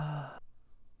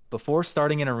 Before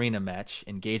starting an arena match,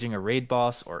 engaging a raid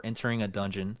boss, or entering a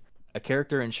dungeon, a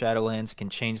character in Shadowlands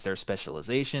can change their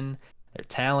specialization, their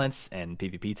talents, and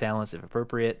PvP talents if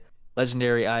appropriate,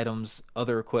 legendary items,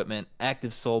 other equipment,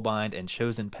 active soulbind, and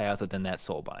chosen path within that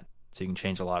soulbind. So you can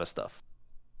change a lot of stuff.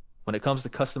 When it comes to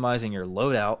customizing your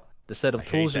loadout, the set of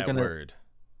tools you're gonna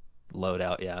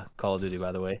loadout, yeah, Call of Duty,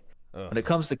 by the way. Ugh. When it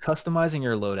comes to customizing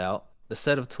your loadout, the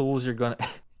set of tools you're gonna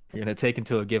take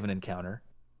into a given encounter,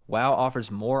 WoW offers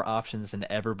more options than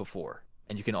ever before,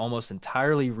 and you can almost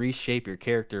entirely reshape your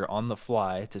character on the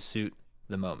fly to suit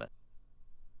the moment.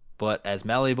 But as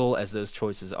malleable as those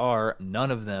choices are,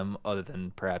 none of them, other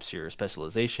than perhaps your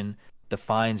specialization,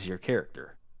 defines your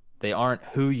character. They aren't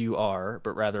who you are,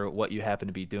 but rather what you happen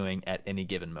to be doing at any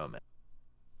given moment.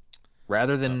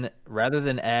 Rather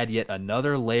than add yet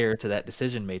another layer to that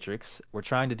decision matrix, we're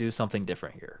trying to do something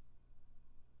different here.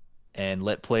 And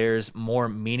let players more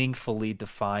meaningfully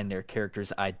define their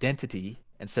character's identity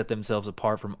and set themselves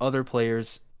apart from other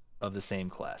players of the same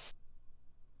class.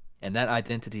 And that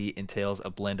identity entails a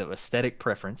blend of aesthetic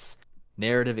preference,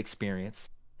 narrative experience,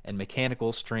 and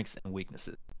mechanical strengths and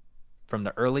weaknesses. From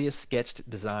the earliest sketched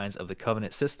designs of the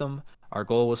Covenant system, our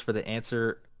goal was for the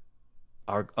answer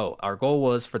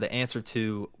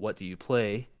to what do you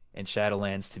play in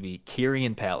Shadowlands to be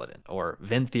Kyrian Paladin or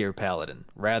Venthyr Paladin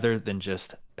rather than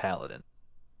just Paladin.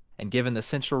 And given the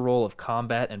central role of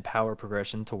combat and power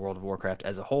progression to World of Warcraft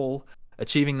as a whole,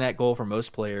 achieving that goal for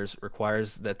most players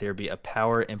requires that there be a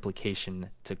power implication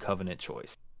to Covenant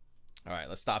choice. All right,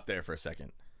 let's stop there for a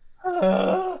second.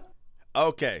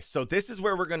 Okay, so this is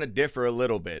where we're going to differ a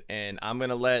little bit, and I'm going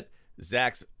to let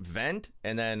Zach's vent,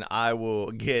 and then I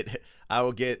will get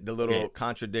the little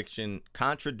contradicting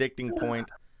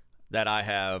point that I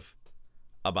have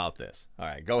about this. All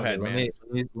right, go ahead, man.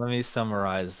 Let me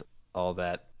summarize all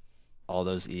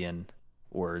those Ian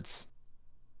words.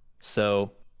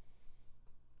 So,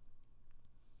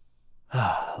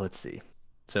 let's see.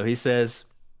 So he says,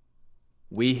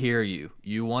 we hear you.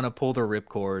 You want to pull the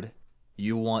ripcord.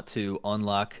 You want to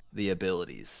unlock the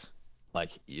abilities.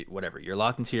 Like, whatever. You're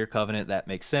locked into your covenant. That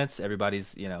makes sense.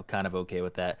 Everybody's, kind of okay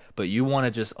with that. But you want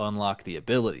to just unlock the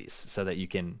abilities so that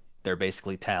they're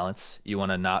basically talents. You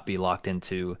want to not be locked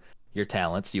into your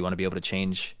talents. You want to be able to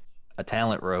change a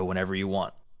talent row whenever you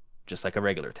want, just like a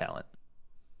regular talent.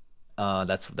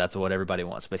 That's what everybody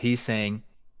wants. But he's saying,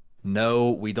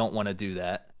 no, we don't want to do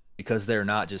that because they're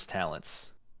not just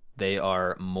talents. They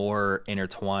are more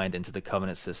intertwined into the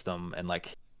Covenant system and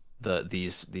like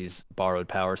these borrowed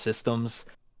power systems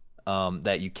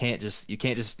that you can't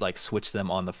just like switch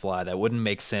them on the fly. That wouldn't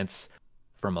make sense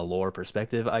from a lore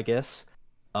perspective, I guess.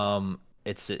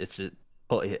 It's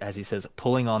as he says,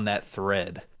 pulling on that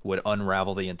thread would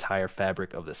unravel the entire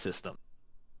fabric of the system.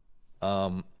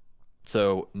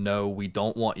 So no, we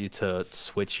don't want you to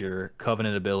switch your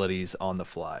Covenant abilities on the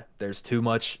fly. There's too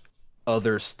much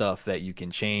other stuff that you can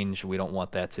change. We don't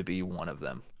want that to be one of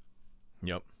them.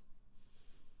 Yep.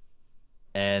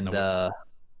 And that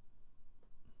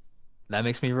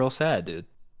makes me real sad, dude.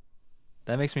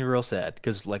 That makes me real sad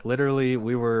because, like, literally,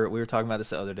 we were talking about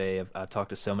this the other day. I've talked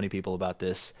to so many people about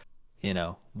this.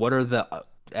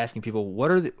 Asking people what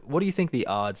do you think the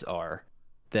odds are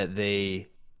that they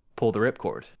pull the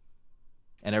ripcord?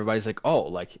 And everybody's like, oh,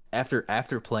 like after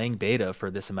playing beta for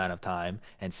this amount of time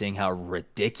and seeing how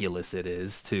ridiculous it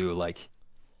is to like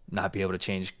not be able to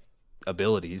change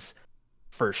abilities,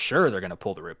 for sure they're gonna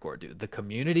pull the ripcord, dude. The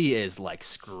community is like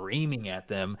screaming at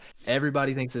them.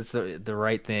 Everybody thinks it's the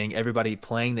right thing. Everybody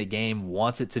playing the game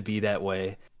wants it to be that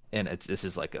way. And this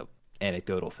is like a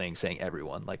anecdotal thing saying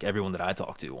everyone that I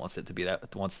talk to wants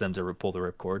them to pull the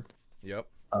ripcord. Yep.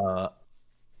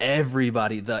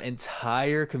 Everybody, the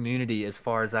entire community, as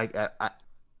far as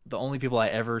the only people I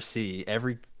ever see,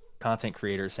 every content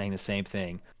creator is saying the same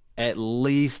thing. At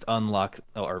least unlock,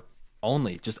 or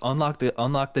only just unlock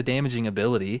the damaging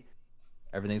ability.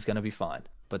 Everything's gonna be fine.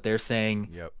 But they're saying,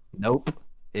 Yep. nope,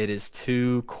 it is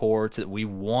too core to. We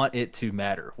want it to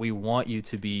matter. We want you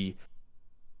to be.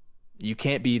 You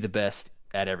can't be the best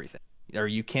at everything, or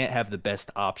you can't have the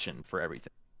best option for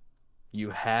everything. You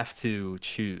have to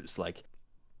choose. Like,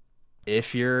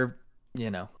 if you're, I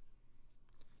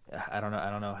don't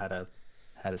know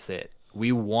how to say it.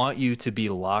 We want you to be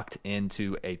locked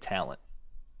into a talent.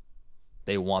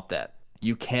 They want that.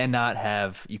 You cannot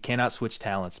switch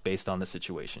talents based on the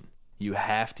situation. You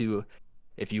have to,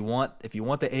 if you want the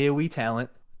AoE talent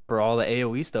for all the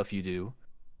AoE stuff you do,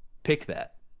 pick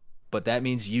that. But that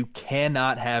means you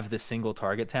cannot have the single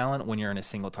target talent when you're in a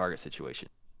single target situation.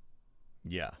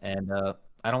 Yeah. And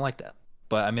I don't like that.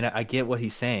 But I mean, I get what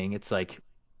he's saying. It's like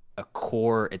a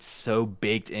core. It's so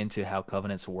baked into how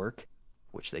covenants work,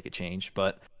 which they could change.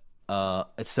 But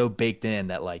it's so baked in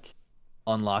that like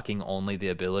unlocking only the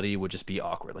ability would just be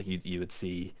awkward. Like you would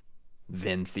see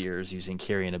Venthirs using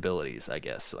Kyrian abilities, I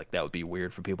guess. Like that would be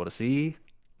weird for people to see,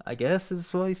 I guess,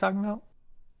 is what he's talking about.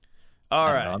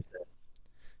 All right.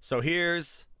 So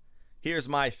here's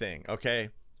my thing, okay?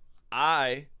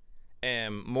 I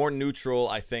am more neutral,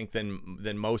 I think,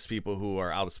 than most people who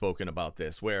are outspoken about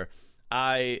this, where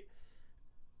I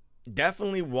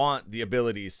definitely want the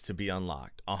abilities to be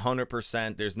unlocked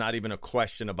 100%. There's not even a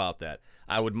question about that.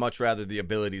 I would much rather the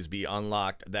abilities be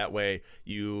unlocked. That way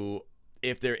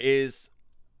if there is,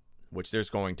 which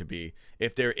there's going to be,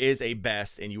 if there is a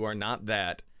best and you are not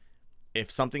that,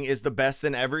 if something is the best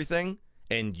in everything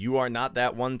and you are not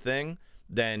that one thing,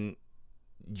 then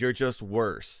you're just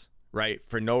worse, right?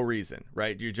 For no reason,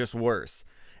 right? You're just worse.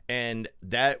 And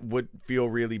that would feel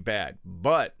really bad.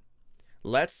 But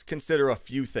let's consider a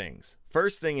few things.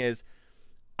 First thing is,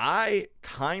 I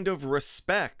kind of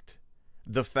respect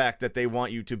the fact that they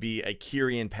want you to be a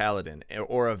Kyrian paladin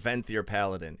or a Venthyr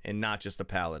paladin and not just a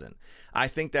paladin. I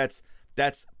think that's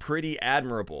pretty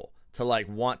admirable to like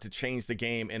want to change the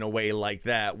game in a way like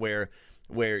that, where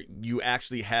you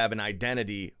actually have an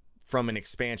identity from an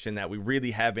expansion that we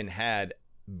really haven't had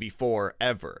before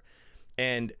ever.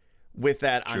 And with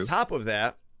that, True. On top of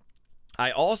that,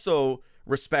 I also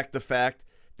respect the fact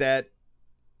that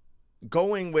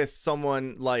going with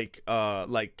someone like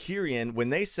Kyrian, when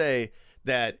they say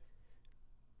that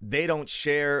they don't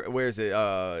share, where is it?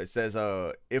 It says,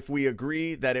 if we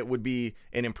agree that it would be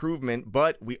an improvement,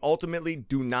 but we ultimately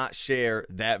do not share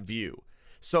that view.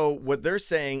 So what they're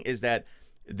saying is that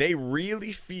they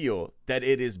really feel that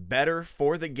it is better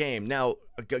for the game. Now,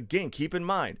 again, keep in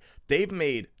mind, they've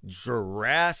made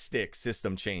drastic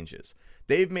system changes.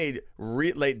 They've made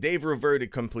they've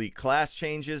reverted complete class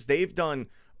changes. They've done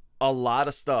a lot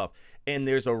of stuff, and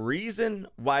there's a reason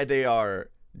why they are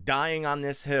dying on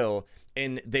this hill,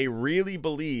 and they really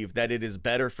believe that it is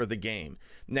better for the game.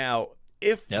 Now,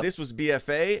 if this was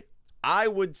BFA, I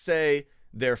would say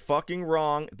they're fucking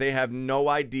wrong. They have no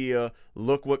idea.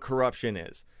 Look what corruption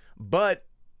is. But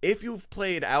if you've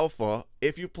played alpha,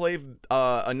 if you played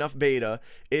enough beta,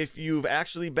 if you've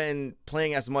actually been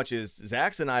playing as much as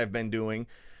Zax and I have been doing,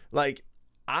 like,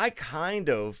 I kind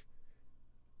of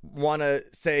want to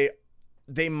say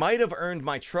they might have earned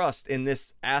my trust in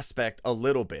this aspect a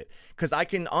little bit, because I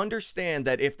can understand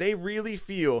that if they really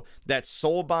feel that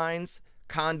soulbinds,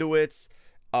 conduits,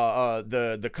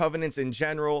 the covenants in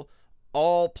general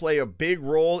all play a big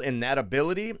role in that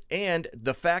ability, and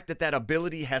the fact that that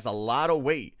ability has a lot of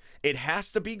weight. It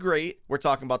has to be great. We're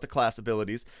talking about the class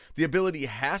abilities. The ability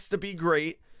has to be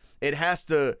great. It has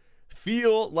to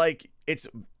feel like it's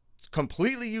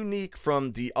completely unique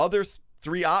from the other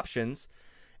three options,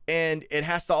 and it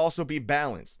has to also be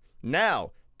balanced.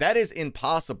 Now, that is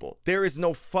impossible. There is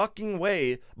no fucking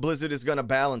way Blizzard is going to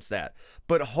balance that.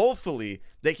 But hopefully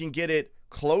they can get it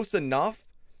close enough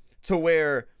to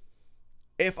where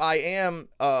if I am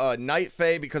Night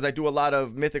Fae, because I do a lot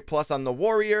of Mythic Plus on the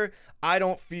Warrior, I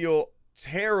don't feel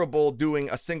terrible doing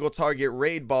a single target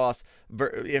raid boss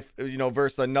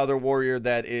versus another Warrior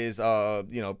that is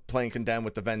playing Condemned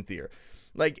with the Venthyr.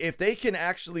 Like, if they can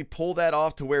actually pull that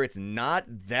off to where it's not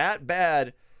that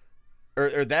bad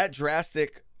or that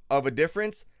drastic of a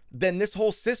difference, then this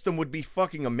whole system would be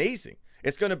fucking amazing.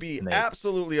 It's going to be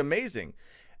absolutely amazing.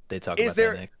 They talk about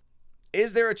that next.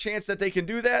 Is there a chance that they can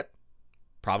do that?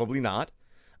 Probably not.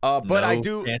 But I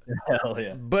do. Hell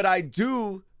yeah. But I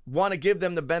do want to give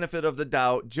them the benefit of the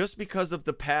doubt, just because of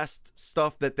the past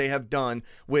stuff that they have done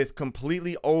with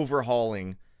completely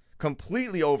overhauling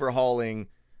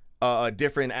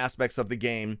different aspects of the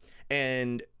game.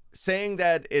 And saying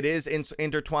that it is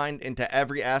intertwined into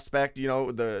every aspect,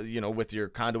 with your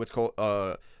conduits,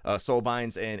 soul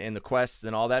binds, and the quests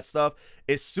and all that stuff,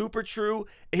 is super true.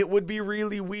 It would be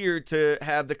really weird to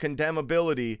have the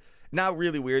condemnability. Not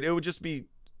really weird. It would just be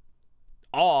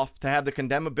off to have the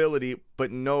condemnability,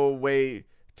 but no way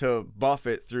to buff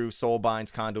it through soul binds,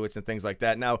 conduits, and things like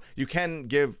that. Now, you can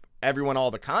give everyone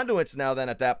all the conduits now then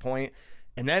at that point,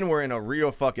 and then we're in a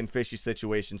real fucking fishy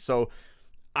situation. So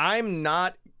I'm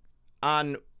not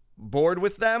on board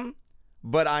with them,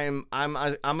 but I'm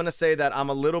gonna say that I'm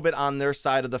a little bit on their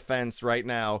side of the fence right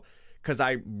now, because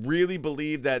I really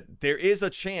believe that there is a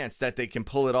chance that they can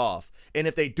pull it off. And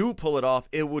if they do pull it off,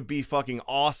 it would be fucking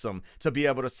awesome to be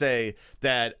able to say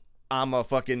that I'm a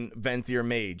fucking Venthyr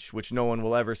mage, which no one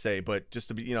will ever say, but just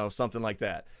to be, something like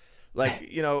that. Like,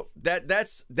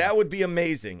 that would be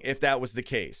amazing if that was the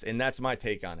case. And that's my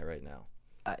take on it right now.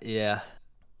 Yeah.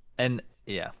 And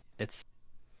yeah, it's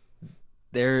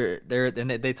they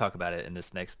talk about it in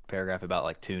this next paragraph about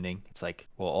like tuning. It's like,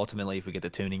 well, ultimately if we get the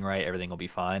tuning right, everything will be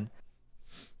fine.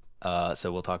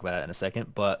 So we'll talk about it in a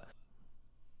second, but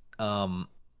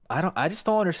I just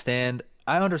don't understand.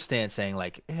 I understand saying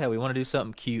like, yeah, we want to do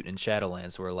something cute in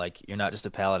Shadowlands where like you're not just a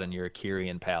paladin, you're a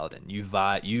Kyrian paladin. You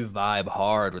vibe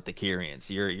hard with the Kyrians.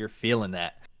 You're feeling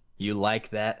that. You like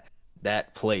that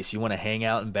place. You want to hang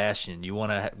out in Bastion. You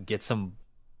want to get some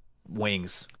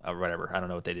wings or whatever. I don't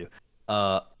know what they do.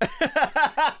 That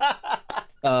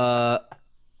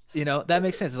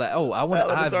makes sense. It's like, oh, I vibe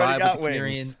with the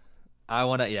Kyrians. I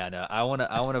want to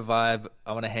vibe.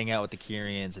 I want to hang out with the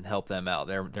Kyrians and help them out.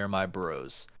 They're my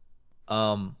bros.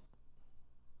 That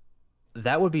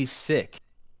would be sick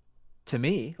to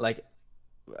me. Like,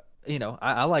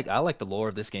 I like the lore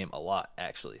of this game a lot,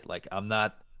 actually. Like, I'm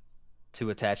not too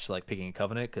attached to like picking a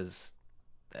covenant because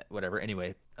whatever.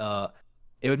 Anyway,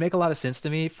 it would make a lot of sense to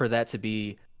me for that to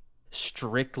be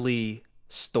strictly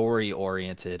story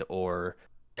oriented or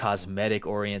cosmetic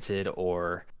oriented,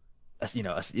 or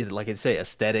like I say,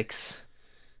 aesthetics,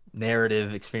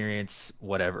 narrative experience,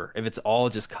 whatever. If it's all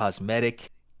just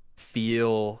cosmetic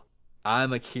feel,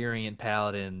 I'm a Kyrian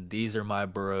paladin, these are my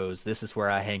bros, this is where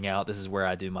I hang out, this is where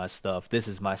I do my stuff, this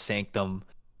is my sanctum.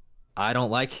 I don't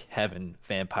like having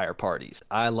vampire parties.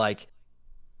 I like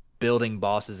building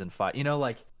bosses and fight.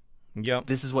 Yep.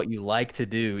 This is what you like to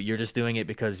do. You're just doing it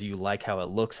because you like how it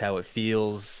looks, how it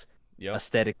feels, yep,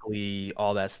 aesthetically,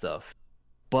 all that stuff.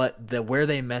 But where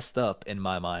they messed up in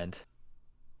my mind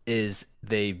is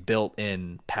they built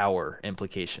in power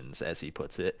implications, as he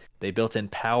puts it. They built in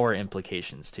power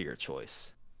implications to your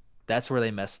choice. That's where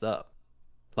they messed up.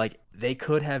 Like, they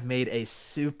could have made a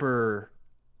super...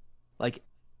 Like,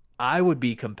 I would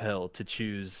be compelled to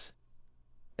choose...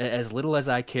 As little as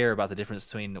I care about the difference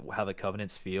between how the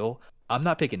Covenants feel, I'm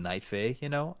not picking Night Fae,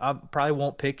 I probably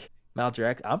won't pick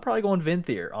Maldrax. I'm probably going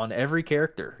Venthyr on every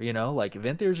character, Like,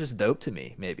 Venthyr is just dope to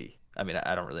me, maybe. I mean,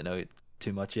 I don't really know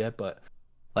too much yet, but...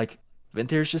 Like,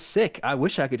 Venthyr is just sick. I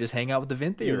wish I could just hang out with the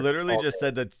Venthyr. You literally just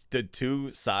said the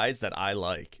two sides that I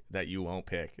like that you won't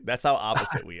pick. That's how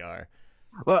opposite we are.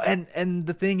 Well, and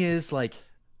the thing is, like,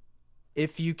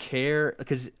 if you care,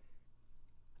 because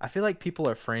I feel like people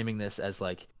are framing this as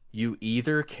like, you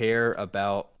either care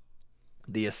about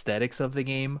the aesthetics of the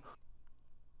game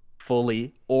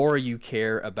fully, or you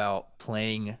care about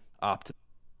playing optimally,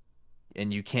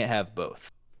 and you can't have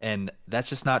both. And that's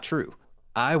just not true.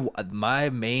 My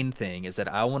main thing is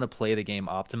that I want to play the game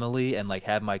optimally and like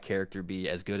have my character be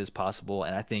as good as possible,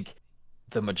 and I think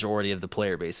the majority of the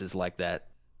player base is like that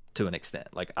to an extent.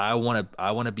 Like, I want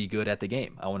to be good at the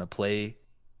game. I want to play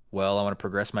well. I want to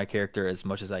progress my character as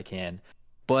much as I can,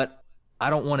 but I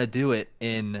don't want to do it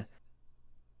in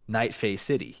Night Fae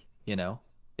City.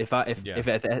 If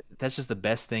that's just the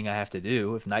best thing I have to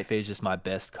do, if Night Fae is just my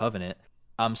best covenant,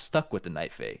 I'm stuck with the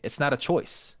Night Fae. It's not a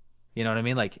choice. You know what I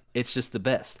mean? Like, it's just the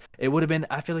best. I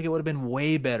feel like it would have been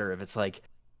way better if it's like,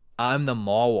 I'm the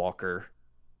Maulwalker.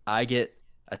 I get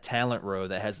a talent row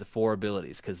that has the 4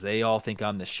 abilities because they all think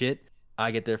I'm the shit.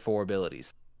 I get their 4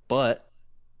 abilities. But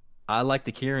I like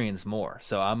the Kyrians more.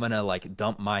 So I'm going to like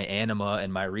dump my anima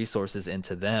and my resources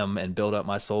into them and build up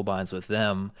my soul binds with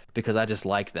them because I just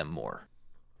like them more.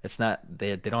 It's not,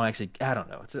 they don't actually, I don't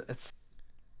know.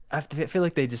 I feel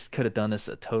like they just could have done this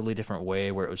a totally different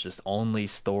way where it was just only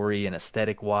story and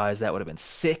aesthetic wise. That would have been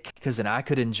sick because then I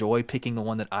could enjoy picking the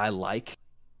one that I like.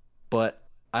 But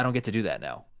I don't get to do that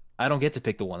now. I don't get to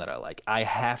pick the one that I like. I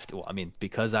have to. I mean,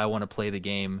 because I want to play the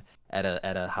game at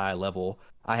a high level,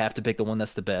 I have to pick the one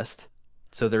that's the best.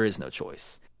 So there is no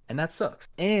choice. And that sucks.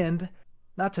 And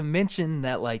not to mention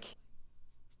that, like,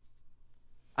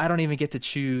 I don't even get to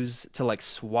choose to like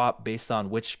swap based on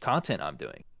which content I'm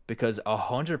doing. because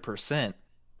 100%,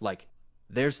 like,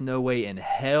 there's no way in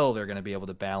hell they're going to be able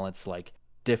to balance like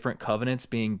different covenants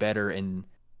being better in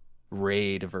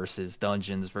raid versus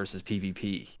dungeons versus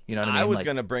PvP. You know what I mean? I was Like,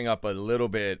 gonna bring up a little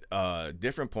bit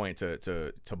different point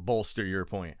to bolster your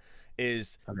point.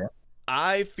 Is okay.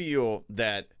 I feel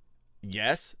that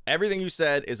yes, everything you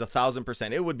said is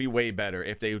 1,000%. It would be way better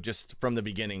if they just from the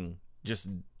beginning just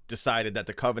decided that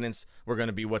the covenants were going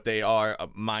to be what they are,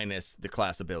 minus the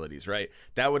class abilities, right?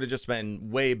 That would have just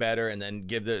been way better, and then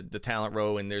give the talent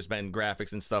row, and there's been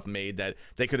graphics and stuff made that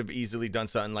they could have easily done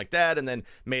something like that, and then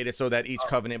made it so that each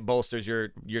covenant bolsters your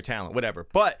talent, whatever.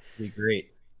 But be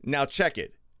great. now check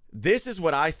it. This is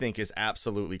what I think is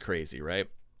absolutely crazy, right?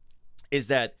 Is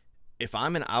that if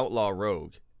I'm an outlaw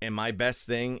rogue and my best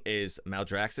thing is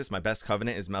Maldraxxus, my best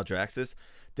covenant is Maldraxxus,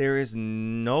 there is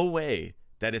no way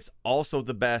that it's also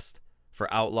the best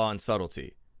for outlaw and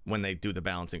subtlety when they do the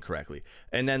balancing correctly.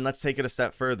 And then let's take it a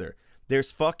step further.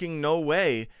 There's fucking no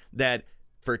way that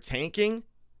for tanking,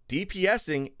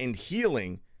 DPSing, and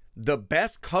healing, the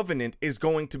best covenant is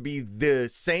going to be the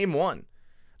same one.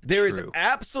 There is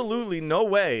absolutely no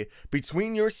way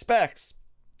between your specs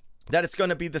that it's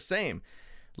going to be the same,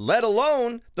 let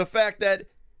alone the fact that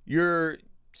you're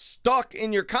stuck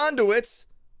in your conduits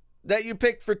that you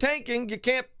picked for tanking. You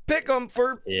can't pick them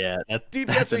for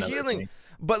DPS or healing. Thing.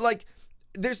 But like,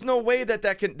 there's no way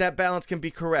that balance can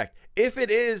be correct. If it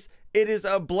is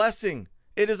a blessing.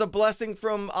 It is a blessing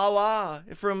from Allah,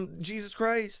 from Jesus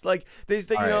Christ. Like, you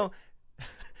know,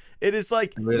 it is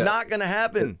like not gonna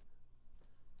happen.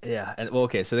 Yeah, and well,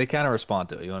 okay, so they kind of respond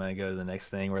to it. You want to go to the next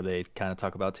thing where they kind of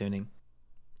talk about tuning?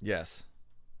 Yes.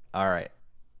 All right,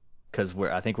 because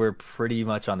I think we're pretty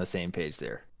much on the same page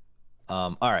there.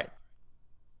 All right.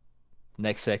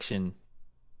 Next section,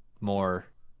 more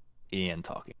Ian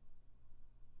talking.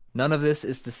 None of this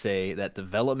is to say that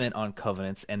development on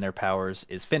covenants and their powers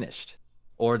is finished,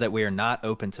 or that we are not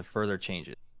open to further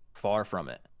changes. Far from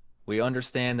it. We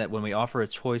understand that when we offer a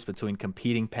choice between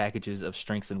competing packages of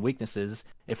strengths and weaknesses,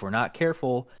 if we're not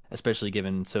careful, especially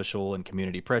given social and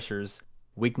community pressures,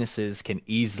 weaknesses can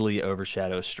easily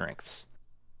overshadow strengths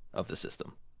of the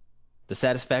system. The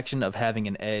satisfaction of having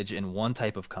an edge in one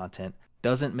type of content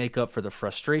doesn't make up for the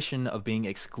frustration of being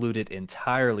excluded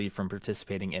entirely from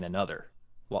participating in another.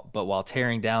 But while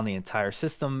tearing down the entire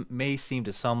system may seem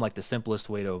to some like the simplest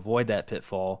way to avoid that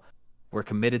pitfall, we're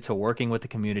committed to working with the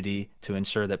community to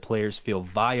ensure that players feel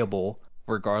viable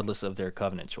regardless of their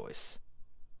covenant choice.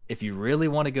 If you really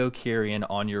want to go Kyrian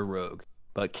on your rogue,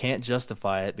 but can't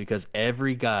justify it because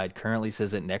every guide currently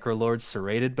says that Necrolord's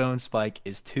Serrated Bone Spike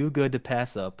is too good to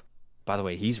pass up. By the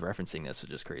way, he's referencing this,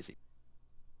 which is crazy.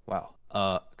 Wow.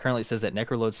 Currently says that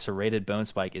Necrolord's Serrated Bone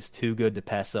Spike is too good to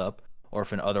pass up, or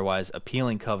if an otherwise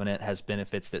appealing covenant has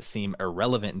benefits that seem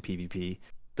irrelevant in PvP,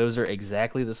 those are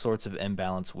exactly the sorts of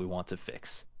imbalance we want to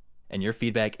fix. And your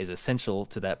feedback is essential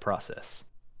to that process.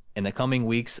 In the coming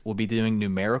weeks, we'll be doing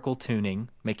numerical tuning,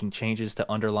 making changes to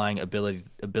underlying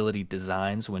ability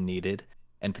designs when needed,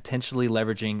 and potentially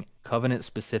leveraging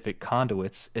covenant-specific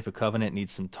conduits if a covenant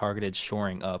needs some targeted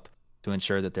shoring up to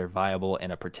ensure that they're viable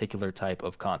in a particular type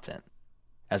of content.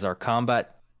 As our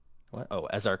combat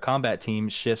team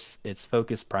shifts its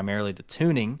focus primarily to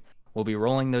tuning, we'll be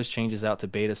rolling those changes out to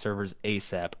beta servers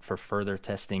ASAP for further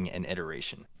testing and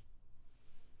iteration.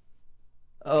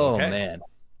 Oh, okay. Man.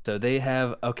 So they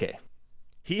have, okay.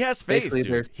 He has faith,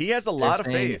 dude. He has a lot of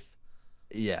faith.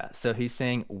 Yeah, so he's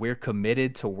saying we're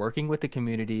committed to working with the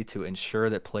community to ensure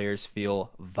that players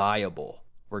feel viable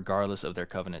regardless of their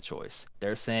covenant choice.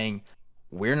 They're saying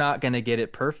we're not going to get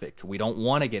it perfect. We don't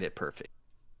want to get it perfect.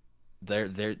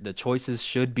 The choices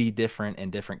should be different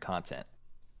in different content,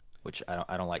 which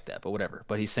I don't like that, but whatever.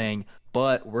 But he's saying,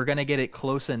 but we're going to get it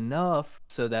close enough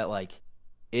so that, like,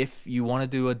 if you want to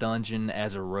do a dungeon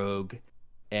as a rogue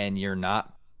and you're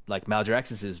not, like,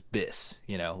 Maldraxxus is Biss,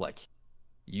 you know, like,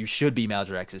 you should be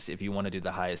Maldraxxus if you want to do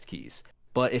the highest keys.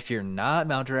 But if you're not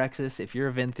Maldraxxus, if you're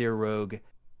a Venthyr rogue,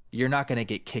 you're not going to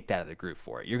get kicked out of the group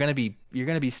for it. You're going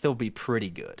to be still be pretty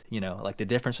good, you know, like the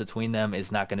difference between them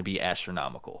is not going to be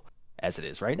astronomical as it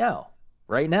is right now.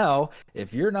 Right now,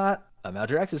 if you're not a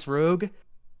Maldraxxus rogue,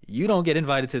 you don't get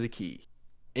invited to the key.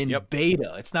 In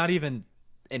beta, it's not even,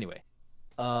 anyway.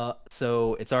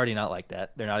 So it's already not like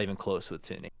that. They're not even close with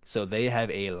tuning. So they have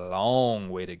a long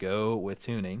way to go with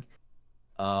tuning.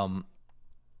 And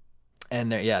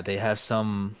they have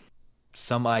some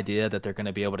idea that they're going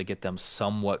to be able to get them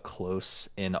somewhat close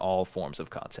in all forms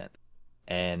of content.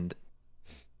 And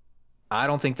I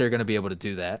don't think they're going to be able to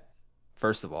do that,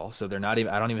 first of all. So I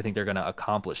don't even think they're going to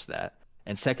accomplish that.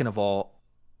 And second of all,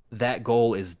 that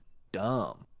goal is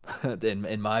dumb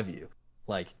in my view.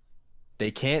 Like,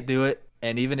 They can't do it,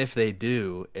 and even if they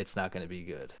do, it's not going to be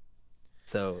good.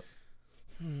 So,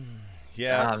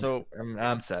 Yeah, I'm, so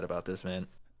I'm sad about this, man.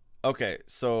 okay,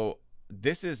 so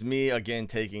this is me again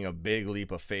taking a big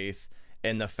leap of faith,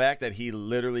 and the fact that he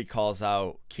literally calls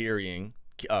out Kyrian,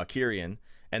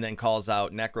 and then calls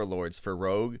out Necrolords for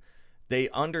Rogue. They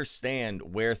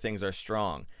understand where things are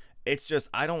strong. It's just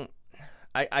I don't.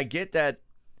 I get that.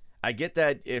 I get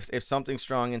that if something's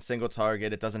strong in single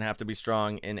target, it doesn't have to be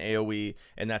strong in AoE,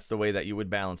 and that's the way that you would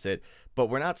balance it. But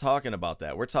we're not talking about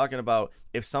that. We're talking about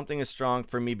if something is strong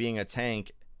for me being a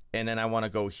tank, and then I want to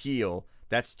go heal.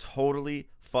 That's totally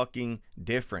fucking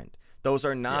different. Those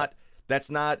are not. Yeah. That's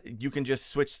not. You can just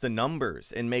switch the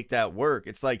numbers and make that work.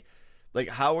 It's like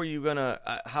how are you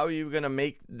gonna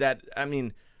make that? I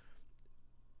mean,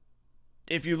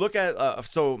 if you look at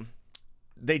so.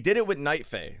 They did it with Night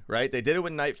Fae, right? They did it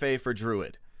with Night Fae for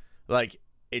Druid. Like,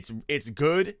 it's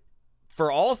good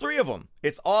for all three of them.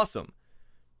 It's awesome.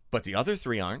 But the other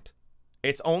three aren't.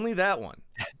 It's only that one,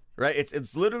 right?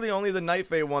 It's literally only the Night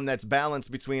Fae one that's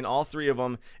balanced between all three of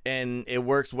them, and it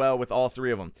works well with all three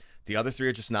of them. The other three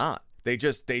are just not. They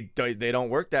don't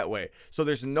work that way. So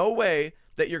there's no way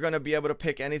that you're going to be able to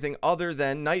pick anything other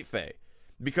than Night Fae.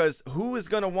 Because who is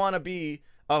going to want to be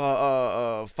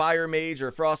a fire mage or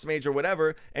frost mage or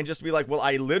whatever and just be like, well,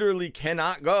 I literally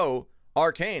cannot go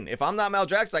arcane. If I'm not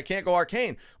Maldraxxus, I can't go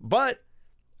arcane, but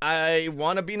I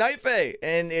want to be Night Fae,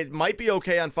 and it might be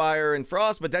okay on fire and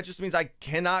frost, but that just means I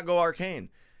cannot go arcane.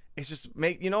 It's just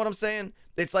you know what I'm saying?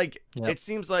 It's like, yep. It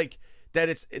seems like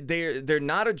that they're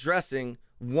not addressing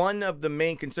one of the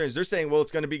main concerns. They're saying, well,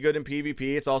 it's going to be good in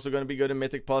PvP. It's also going to be good in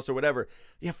Mythic Plus or whatever.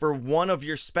 Yeah, for one of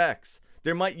your specs.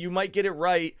 You might get it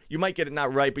right. You might get it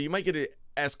not right, but you might get it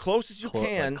as close as you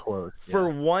can for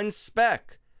one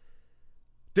spec.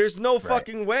 There's no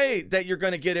fucking way that you're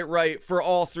going to get it right for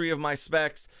all three of my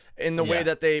specs in the way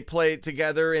that they play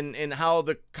together and how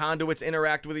the conduits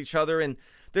interact with each other. And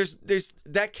there's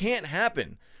that can't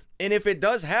happen. And if it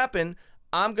does happen,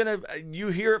 you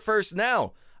hear it first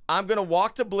now. I'm going to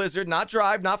walk to Blizzard, not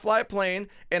drive, not fly a plane,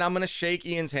 and I'm going to shake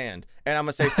Ian's hand. And I'm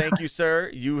going to say, thank you, sir.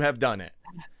 You have done it.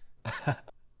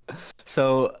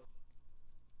 So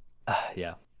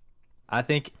yeah, I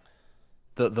think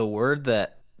the word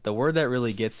that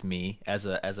really gets me as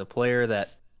a player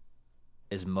that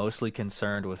is mostly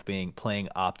concerned with playing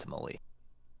optimally,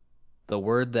 the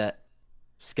word that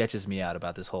sketches me out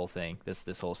about this whole thing,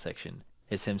 this whole section,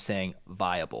 is him saying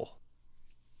viable,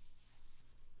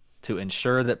 to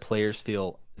ensure that players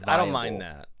feel viable. I don't mind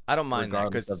that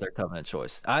regardless of their covenant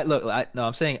choice.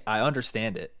 I'm saying I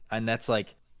understand it, and that's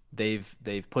like they've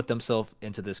put themselves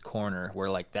into this corner where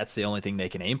like that's the only thing they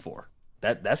can aim for.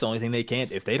 That's the only thing they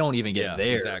can't. If they don't even get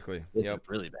there, exactly, it's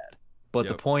really bad. But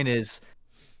the point is,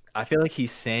 I feel like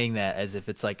he's saying that as if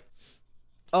it's like,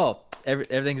 oh,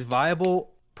 everything's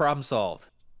viable, problem solved.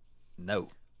 No,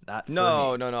 not for me.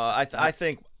 No. I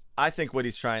think what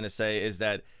he's trying to say is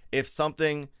that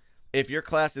if your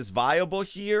class is viable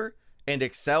here and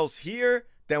excels here,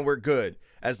 then we're good.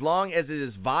 As long as it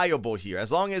is viable here,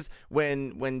 as long as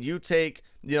when you take,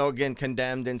 again,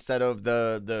 Condemned instead of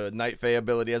the Night Fae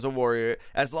ability as a warrior,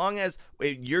 as long as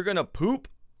you're gonna poop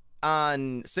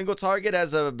on single target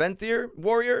as a Venthyr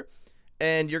warrior,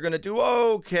 and you're gonna do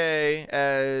okay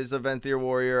as a Venthyr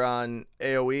warrior on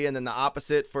AoE, and then the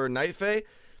opposite for Night Fae,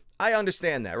 I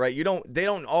understand that, right? They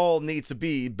don't all need to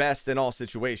be best in all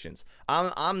situations.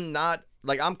 I'm not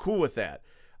like, I'm cool with that.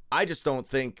 I just don't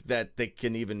think that they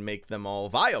can even make them all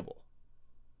viable.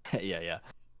 Yeah.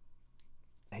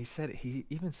 He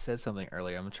even said something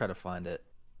earlier. I'm gonna try to find it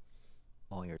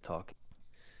while you're talking.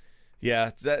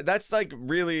 Yeah, that's like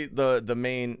really the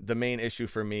main issue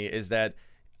for me is that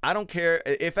I don't care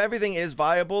if everything is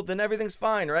viable, then everything's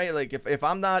fine, right? Like if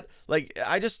I'm not, like,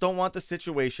 I just don't want the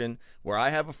situation where I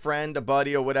have a friend, a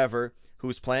buddy, or whatever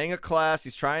who's playing a class,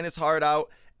 he's trying his heart out,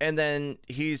 and then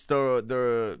he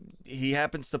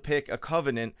happens to pick a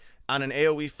Covenant on an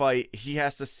AoE fight. He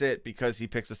has to sit because he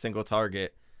picks a single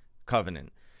target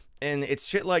Covenant, and it's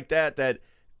shit like that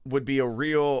would be a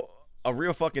real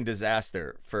fucking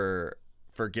disaster for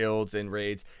guilds and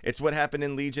raids. It's what happened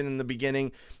in Legion in the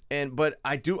beginning, but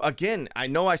I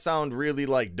know I sound really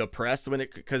like depressed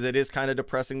because it is kind of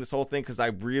depressing, this whole thing, because I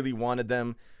really wanted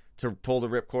them to pull the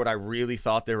ripcord. I really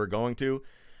thought they were going to.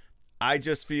 I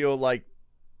just feel like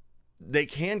they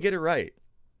can get it right.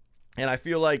 And I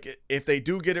feel like if they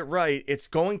do get it right, it's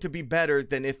going to be better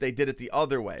than if they did it the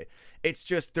other way. It's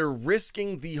just they're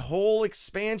risking the whole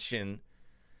expansion.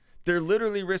 They're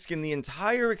literally risking the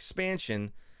entire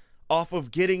expansion off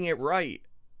of getting it right.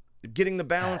 getting the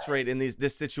balance right in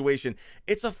this situation.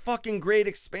 It's a fucking great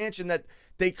expansion that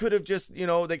they could have just,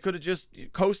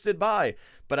 coasted by.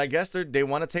 But I guess they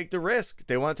want to take the risk.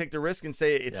 They want to take the risk and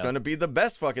say it's going to be the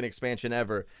best fucking expansion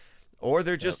ever. Or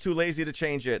they're just too lazy to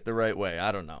change it the right way.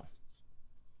 I don't know.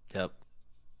 Yep.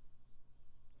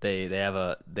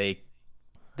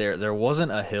 There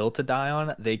wasn't a hill to die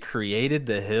on. They created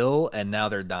the hill and now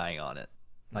they're dying on it.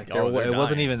 Like it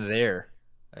wasn't even there.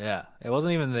 Yeah, it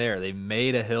wasn't even there. They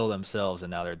made a hill themselves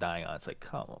and now they're dying on it. It's like,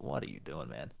 come on, what are you doing,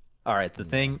 man? All right,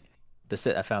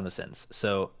 I found the sentence.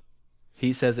 So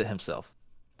he says it himself.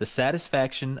 The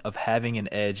satisfaction of having an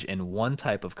edge in one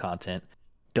type of content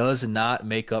does not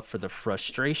make up for the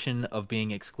frustration of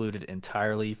being excluded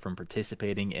entirely from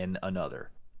participating in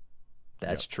another.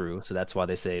 That's true. So that's why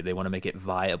they say they want to make it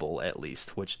viable at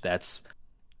least, which that's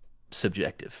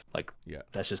subjective. Like,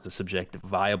 that's just a subjective.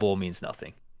 Viable means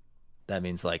nothing. That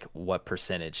means, like, what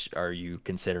percentage are you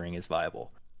considering as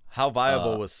viable? How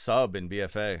viable was sub in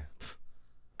BFA?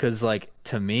 Because, like,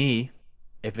 to me,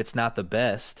 if it's not the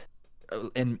best,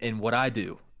 in what I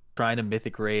do, trying to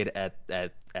mythic raid at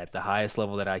the highest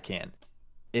level that I can,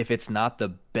 if it's not the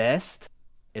best,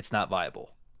 it's not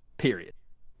viable. Period.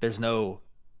 There is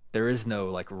no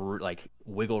like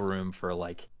wiggle room for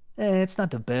like, it's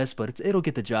not the best, but it'll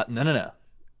get the job. No.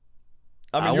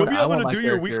 I mean, you'll be able to do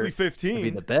your weekly 15. To be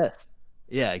the best.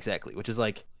 Yeah, exactly. Which is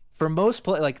like for most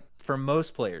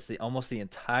players, almost the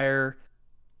entire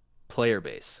player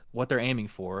base, what they're aiming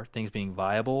for, things being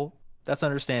viable, that's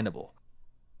understandable.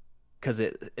 Because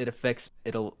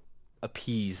it'll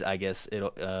appease, I guess. I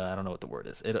don't know what the word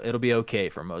is. It'll be okay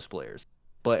for most players,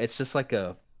 but it's just like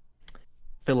a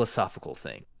philosophical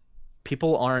thing.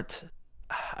 People aren't.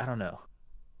 I don't know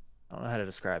how to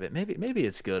describe it. Maybe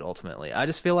it's good ultimately. I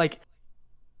just feel like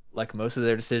most of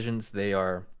their decisions, they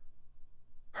are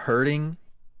hurting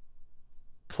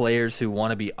players who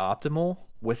want to be optimal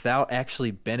without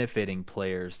actually benefiting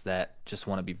players that just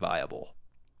want to be viable.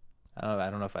 I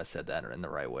don't know if I said that in the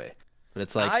right way, but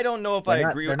it's like, I don't know if I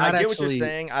agree. I get what you're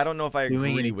saying. I don't know if I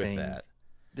agree with that.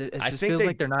 It just feels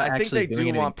like they're not actually doing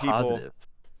anything positive.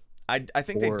 I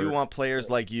think they do want players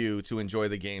like you to enjoy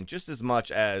the game just as much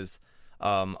as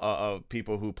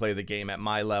people who play the game at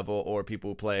my level, or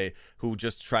people who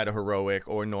just try to heroic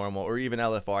or normal or even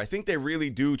LFR. I think they really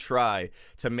do try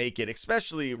to make it,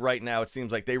 especially right now, it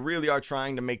seems like they really are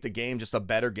trying to make the game just a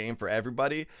better game for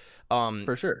everybody.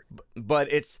 For sure. But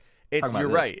it's you're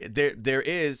right. There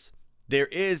is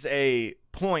a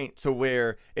point to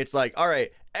where it's like, all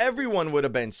right, everyone would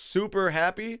have been super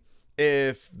happy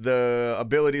if the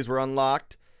abilities were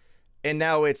unlocked, and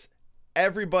now it's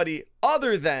everybody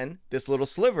other than this little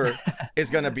sliver is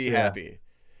going to be happy.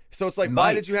 So it's like,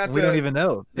 why did you have to? We don't even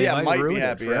know. They might be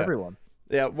happy for everyone.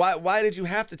 Yeah. Why did you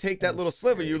have to take that little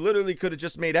sliver? You literally could have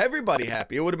just made everybody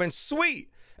happy. It would have been sweet.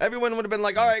 Everyone would have been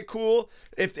like, all right, cool.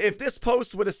 If this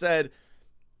post would have said,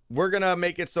 we're going to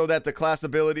make it so that the class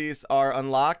abilities are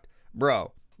unlocked,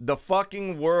 bro, the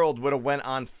fucking world would have went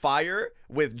on fire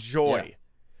with joy. Yeah.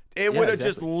 It would have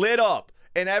just lit up,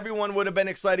 and everyone would have been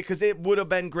excited because it would have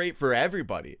been great for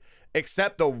everybody,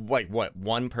 except the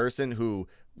one person who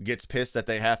gets pissed that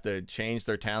they have to change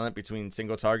their talent between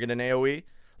single target and AoE.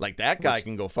 Like, that guy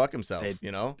can go fuck himself,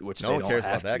 no one cares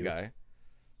about that guy.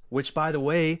 Which, by the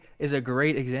way, is a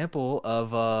great example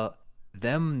of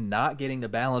them not getting the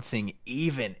balancing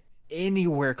even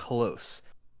anywhere close.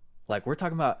 Like, we're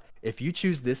talking about, if you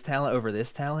choose this talent over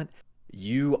this talent,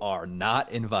 you are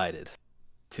not invited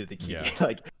to the key.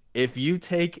 Like, if you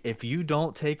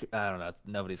don't take, I don't know,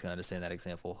 nobody's gonna understand that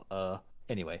example.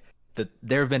 Anyway,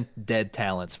 there have been dead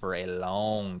talents for a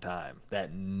long time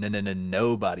that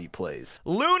nobody plays.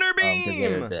 Lunar Beam. 'Cause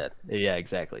they're dead. Yeah,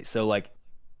 exactly. So like,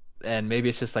 and maybe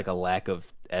it's just like a lack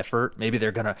of effort. Maybe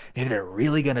they're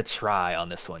really gonna try on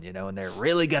this one, and they're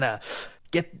really gonna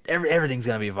get everything's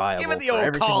gonna be viable. Give it the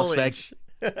old college.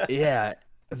 Yeah,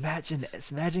 imagine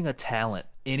a talent,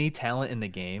 any talent in the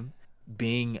game,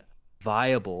 being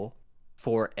viable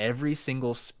for every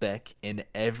single spec in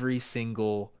every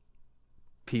single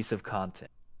piece of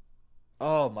content.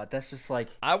 Oh my, that's just like,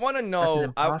 I want to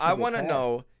know. I want to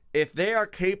know if they are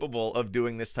capable of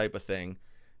doing this type of thing.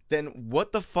 Then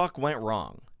what the fuck went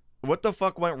wrong? What the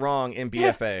fuck went wrong in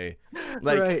BFA?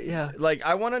 Like, right, yeah. Like,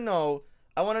 I want to know.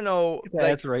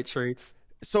 That's right traits.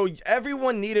 So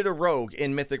everyone needed a rogue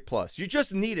in Mythic Plus. You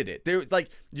just needed it. They're like,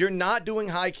 you're not doing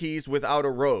high keys without a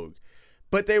rogue,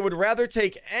 but they would rather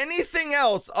take anything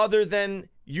else other than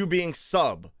you being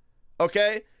sub.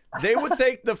 Okay, they would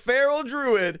take the Feral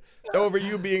Druid over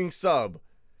you being sub.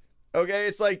 Okay,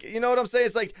 it's like, you know what I'm saying?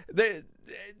 It's like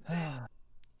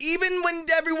even when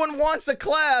everyone wants a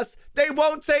class, they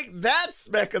won't take that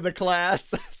spec of the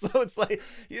class. So it's like,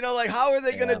 you know, like, how are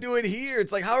they going to do it here?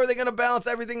 It's like, how are they going to balance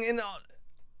everything in?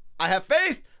 I have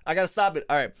faith. I got to stop it.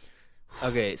 All right.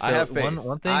 Okay. So I have faith.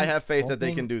 One thing, I have faith that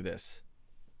they can do this.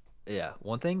 Yeah.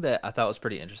 One thing that I thought was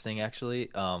pretty interesting, actually,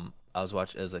 I was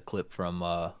watching as a clip from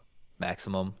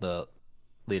Maximum, the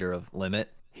leader of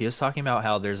Limit. He was talking about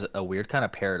how there's a weird kind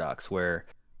of paradox where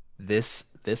this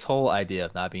whole idea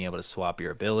of not being able to swap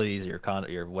your abilities, your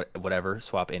whatever,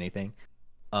 swap anything,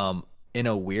 in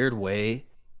a weird way,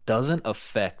 doesn't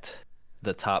affect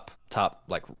the top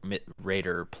like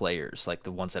raider players, like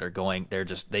the ones that are going.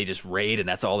 They just raid and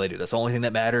that's all they do. That's the only thing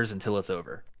that matters until it's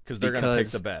over. Because they're gonna pick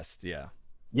the best. Yeah.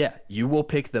 Yeah, you will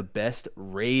pick the best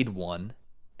raid one,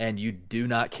 and you do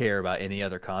not care about any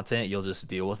other content. You'll just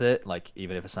deal with it. Like,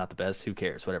 even if it's not the best, who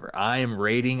cares? Whatever. I'm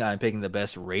picking the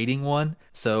best rating one,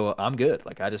 so I'm good.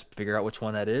 Like, I just figure out which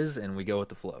one that is, and we go with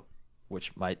the flow,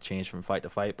 which might change from fight to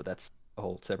fight, but that's a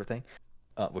whole separate thing,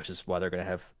 which is why they're going to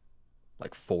have,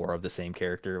 like, 4 of the same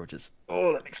character, which is,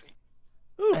 that makes me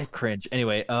I cringe.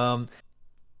 Anyway,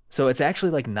 so it's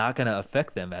actually, like, not going to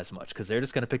affect them as much, because they're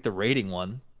just going to pick the rating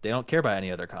one. They don't care about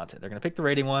any other content. They're going to pick the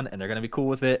rating one, and they're going to be cool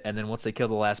with it. And then once they kill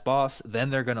the last boss,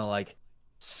 then they're going to, like,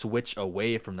 switch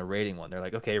away from the rating one. They're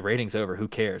like, okay, rating's over. Who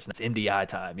cares? It's MDI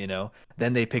time, you know?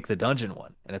 Then they pick the dungeon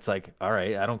one. And it's like, all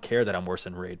right, I don't care that I'm worse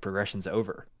than raid. Progression's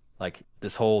over. Like,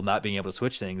 this whole not being able to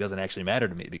switch thing doesn't actually matter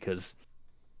to me because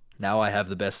now I have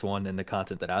the best one in the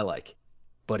content that I like.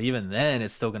 But even then,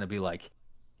 it's still going to be like,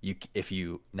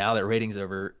 now that rating's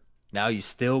over, now you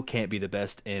still can't be the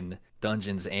best in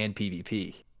dungeons and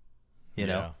PvP. You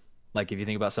know, like if you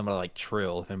think about somebody like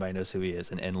Trill, if anybody knows who he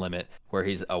is, in Limit, where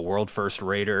he's a world first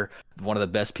raider, one of the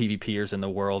best PvPers in the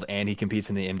world, and he competes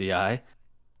in the MDI.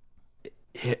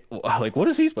 Like, what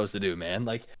is he supposed to do, man?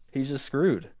 Like, he's just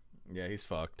screwed. Yeah, he's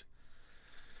fucked.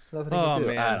 Nothing he can do.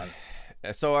 Man.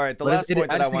 So, all right, the last point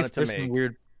that I wanted to make. Some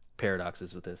weird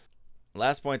paradoxes with this.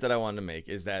 Last point that I wanted to make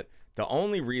is that the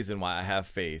only reason why I have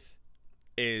faith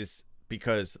is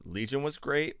because Legion was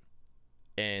great.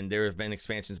 And there have been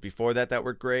expansions before that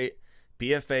were great.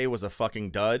 BFA was a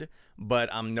fucking dud, but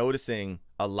I'm noticing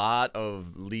a lot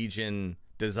of Legion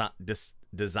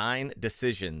design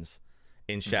decisions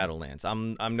in Shadowlands.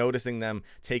 I'm noticing them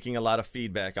taking a lot of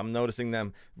feedback. I'm noticing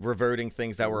them reverting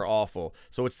things that were awful.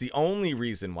 So it's the only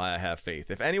reason why I have faith.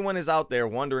 If anyone is out there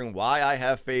wondering why I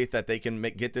have faith that they can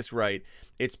get this right,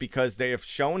 it's because they have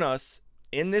shown us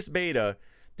in this beta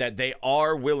that they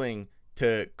are willing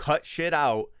to cut shit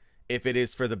out if it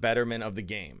is for the betterment of the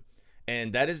game.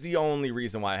 And that is the only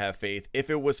reason why I have faith. If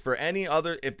it was for any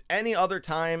other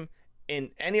time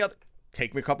in any other,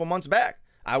 take me a couple months back,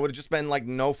 I would have just been like,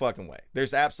 no fucking way.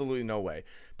 There's absolutely no way.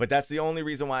 But that's the only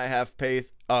reason why I have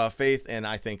faith. And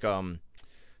I think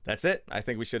that's it. I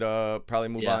think we should probably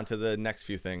move on to the next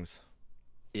few things.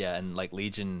 Yeah, and like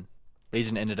Legion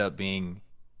ended up being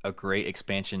a great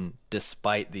expansion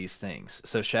despite these things.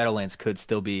 So Shadowlands could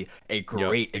still be a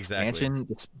great expansion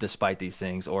despite these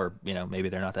things, or, you know, maybe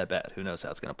they're not that bad. Who knows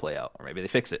how it's going to play out, or maybe they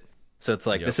fix it. So it's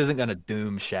like, this isn't going to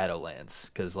doom Shadowlands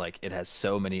because, like, it has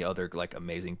so many other, like,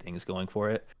 amazing things going for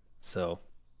it. So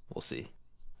we'll see.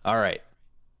 All right.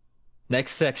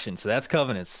 Next section. So that's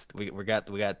Covenants. We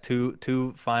got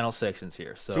two final sections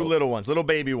here. So 2 little ones, little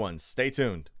baby ones. Stay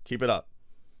tuned. Keep it up.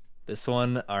 This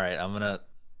one, all right, I'm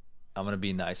gonna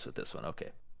be nice with this one.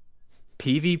 Okay.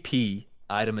 PvP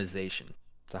itemization.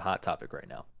 It's a hot topic right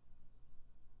now.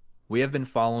 We have been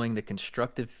following the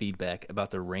constructive feedback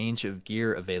about the range of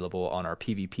gear available on our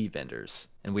PvP vendors,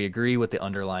 and we agree with the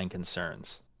underlying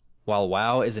concerns. While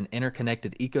WoW is an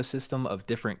interconnected ecosystem of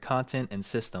different content and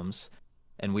systems,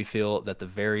 and we feel that the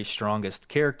very strongest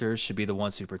characters should be the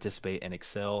ones who participate and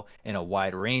excel in a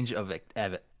wide range of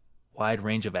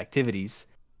activities,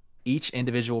 each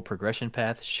individual progression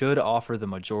path should offer the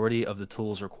majority of the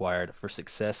tools required for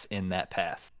success in that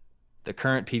path. The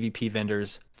current PvP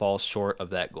vendors fall short of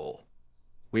that goal.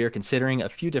 We are considering a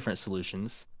few different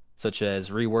solutions, such as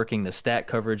reworking the stat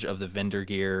coverage of the vendor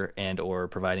gear and/or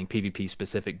providing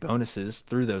PvP-specific bonuses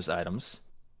through those items.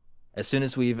 As soon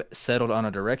as we've settled on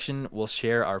a direction, we'll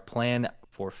share our plan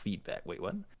for feedback. Wait,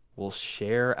 what? We'll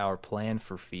share our plan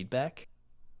for feedback?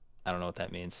 I don't know what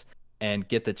that means. And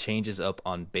get the changes up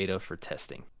on beta for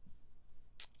testing.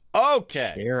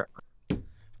 Okay. Share.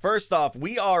 First off,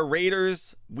 we are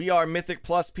Raiders. We are Mythic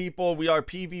Plus people. We are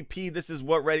PvP. This is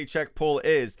what Ready Check Pull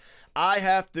is. I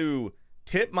have to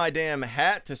tip my damn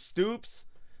hat to Stoops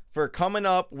for coming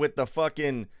up with the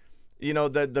fucking, you know,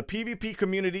 the PvP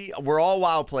community. We're all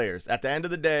WoW players. At the end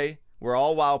of the day, we're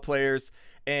all WoW players.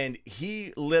 And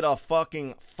he lit a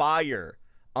fucking fire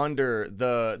under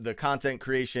the content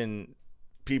creation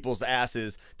people's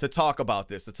asses to talk about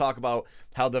this, to talk about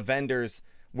how the vendors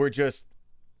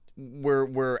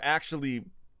were actually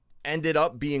ended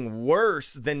up being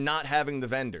worse than not having the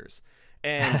vendors.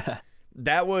 And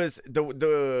that was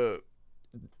the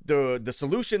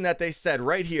solution that they said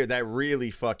right here that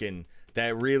really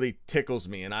tickles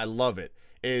me, and I love it,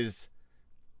 is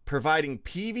providing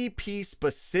PvP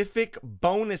specific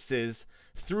bonuses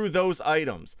through those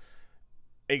items.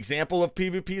 Example of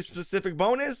PvP specific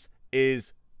bonus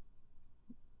is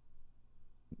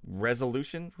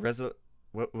resolution.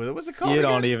 What was it called? You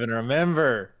don't even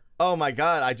remember. Oh my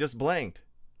god, I just blanked.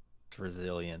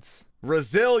 Resilience.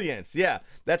 Yeah,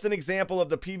 that's an example of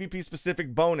the PvP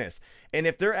specific bonus. And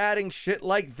if they're adding shit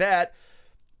like that,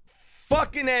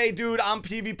 fucking A, dude, I'm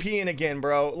PvPing again,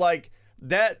 bro. Like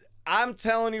that, I'm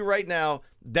telling you right now,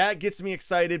 that gets me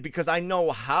excited because I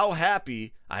know how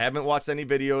happy. I haven't watched any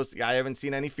videos, I haven't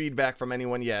seen any feedback from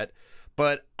anyone yet,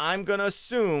 but I'm gonna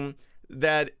assume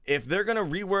that if they're gonna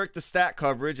rework the stat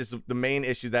coverage, is the main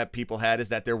issue that people had, is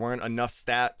that there weren't enough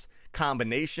stat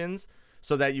combinations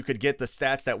so that you could get the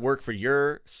stats that work for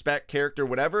your spec character,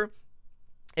 whatever.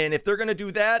 And if they're gonna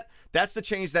do that, that's the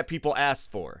change that people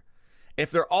asked for.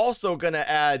 If they're also gonna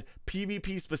add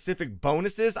PvP specific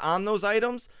bonuses on those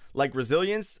items, like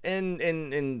resilience and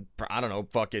I don't know,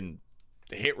 fucking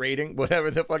hit rating, whatever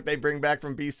the fuck they bring back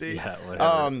from BC. Yeah,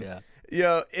 whatever.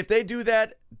 Yeah, if they do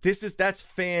that, that's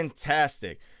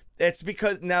fantastic. It's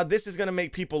because now this is going to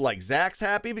make people like Zax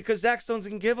happy, because Zax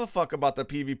doesn't give a fuck about the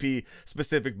PvP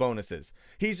specific bonuses.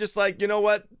 He's just like, you know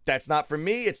what? That's not for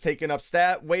me. It's taking up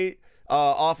stat weight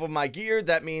off of my gear.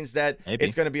 That means that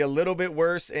it's going to be a little bit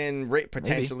worse in rate,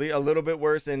 potentially a little bit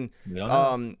worse in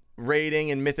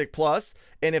rating and Mythic Plus.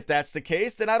 And if that's the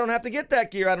case, then I don't have to get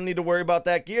that gear. I don't need to worry about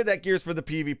that gear. That gear's for the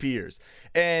PvPers.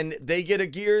 And they get a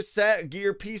gear set,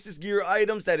 gear pieces, gear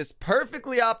items that is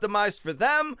perfectly optimized for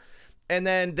them. And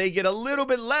then they get a little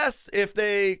bit less if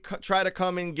they try to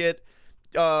come and get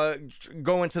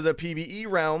go into the PvE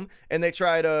realm and they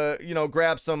try to, you know,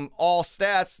 grab some all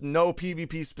stats, no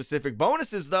PvP specific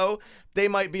bonuses though. They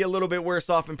might be a little bit worse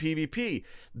off in PvP.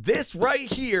 This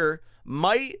right here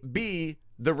might be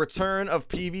the return of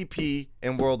PvP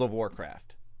in World of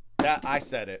Warcraft. That I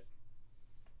said it.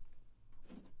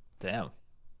 Damn.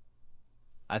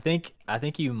 I think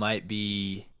you might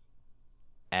be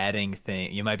adding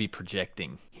you might be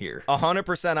projecting here.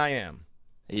 100% I am.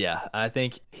 Yeah, I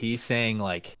think he's saying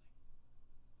like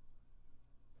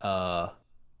I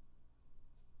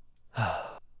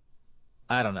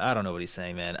don't know what he's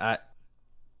saying, man.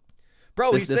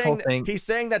 Bro, he's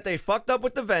saying that they fucked up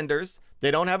with the vendors. They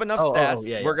don't have enough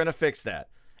stats. We're gonna fix that.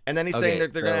 And then he's saying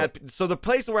that they're gonna add. So the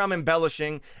place where I'm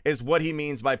embellishing is what he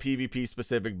means by PvP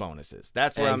specific bonuses.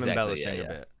 That's where I'm embellishing a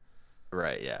bit.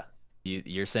 Right, yeah.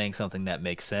 You're saying something that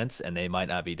makes sense, and they might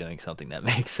not be doing something that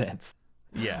makes sense.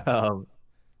 Yeah.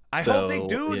 I hope they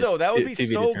do, though. That would be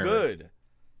so good.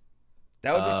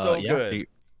 That would be so good.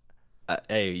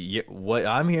 Hey, what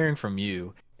I'm hearing from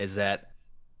you is that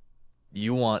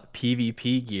you want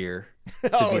PvP gear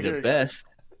to be the best.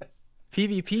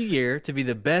 PvP gear to be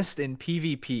the best in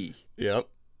PvP. Yep.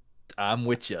 I'm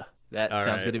with you. That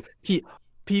sounds good.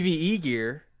 PvE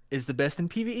gear is the best in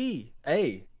PvE.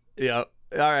 Hey. Yep.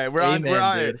 All right, we're on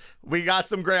it. We got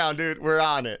some ground, dude. We're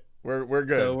on it. We're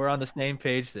good. So we're on the same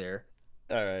page there.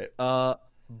 All right.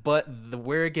 But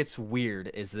where it gets weird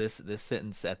is this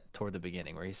sentence toward the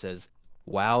beginning where he says,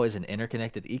 "WoW is an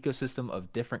interconnected ecosystem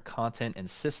of different content and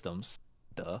systems."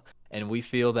 And we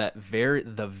feel that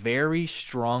the very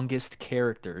strongest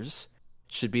characters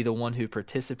should be the one who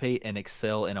participate and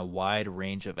excel in a wide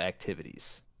range of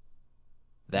activities.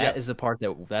 That's the part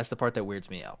that weirds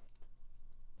me out.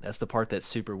 That's the part that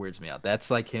super weirds me out. That's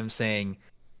like him saying,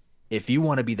 if you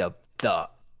want to be the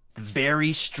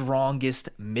very strongest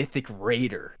mythic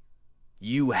raider,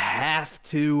 you have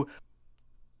to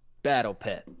battle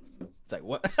pet. It's like,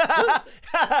 what?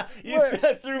 You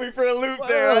threw me for a loop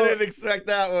there. I didn't expect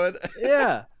that one.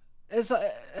 Yeah. It's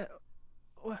like,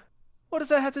 what does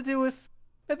that have to do with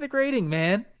mythic raiding,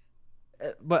 man?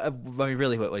 But I mean,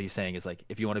 really, what he's saying is like,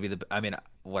 if you want to be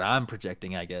what I'm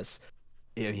projecting, I guess,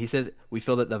 he says we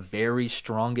feel that the very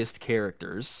strongest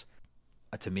characters,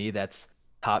 to me, that's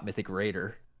top mythic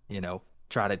raider. You know,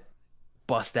 try to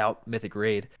bust out mythic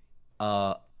raid.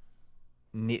 Should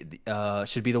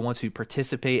be the ones who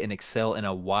participate and excel in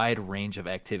a wide range of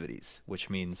activities, which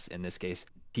means in this case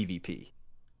PvP.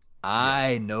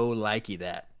 I no likey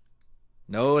that.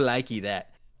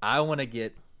 I want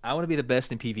to be the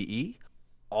best in PvE.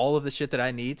 All of the shit that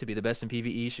I need to be the best in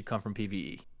PvE should come from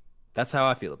PvE. That's how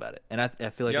I feel about it, and I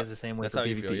feel like Yep. it's the same way That's for how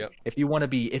you PvP. feel. Yep. If you want to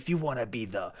be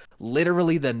the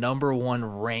literally the number one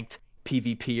ranked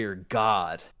PvPer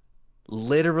god,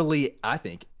 literally, I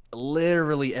think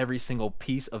literally every single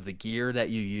piece of the gear that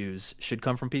you use should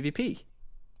come from PvP.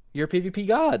 You're a PvP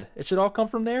god. It should all come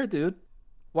from there, dude.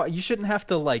 Why you shouldn't have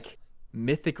to like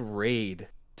mythic raid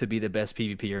to be the best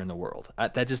PvPer in the world.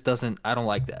 That just doesn't. I don't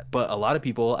like that. But a lot of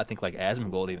people, I think, like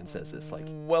Asmongold even says this. Like,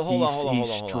 Well, hold on.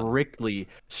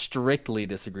 strictly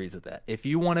disagrees with that. If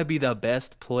you want to be the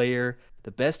best player,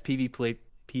 the best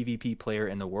PvP player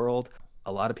in the world,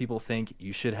 a lot of people think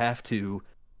you should have to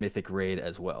mythic raid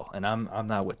as well, and I'm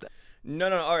not with that.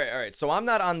 No. All right. So I'm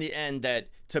not on the end that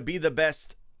to be the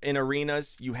best in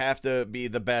arenas, you have to be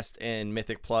the best in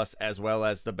Mythic Plus, as well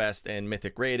as the best in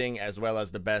Mythic Rating, as well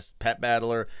as the best pet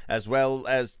battler, as well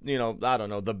as, you know, I don't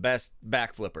know, the best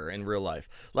backflipper in real life.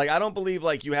 Like, I don't believe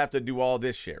like you have to do all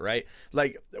this shit, right?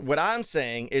 Like, what I'm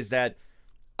saying is that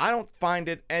I don't find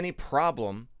it any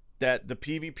problem that the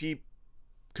PvP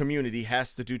community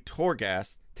has to do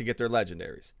Torghast to get their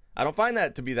legendaries. I don't find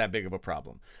that to be that big of a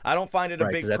problem. I don't find it a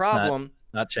big problem.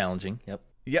 Not challenging. Yep.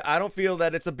 Yeah, I don't feel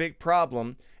that it's a big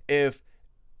problem if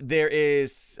there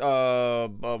is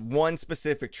one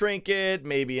specific trinket,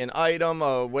 maybe an item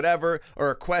or whatever,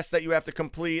 or a quest that you have to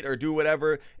complete or do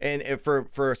whatever. And if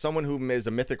for someone who is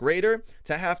a mythic raider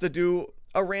to have to do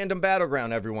a random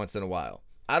battleground every once in a while,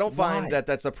 I don't find that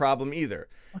that's a problem either.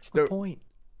 What's the point?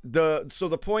 So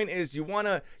the point is you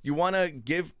wanna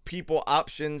give people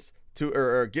options to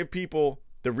or give people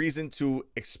the reason to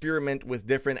experiment with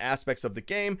different aspects of the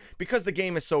game because the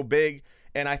game is so big,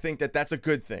 and I think that that's a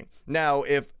good thing. Now,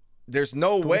 if there's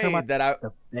no way that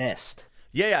the best,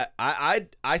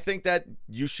 I think that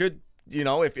you should, you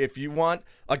know, if you want,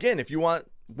 again, if you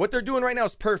want, what they're doing right now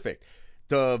is perfect.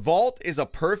 The vault is a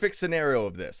perfect scenario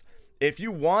of this. If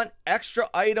you want extra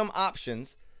item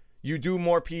options, you do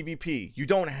more PvP. You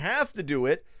don't have to do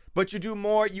it, but you do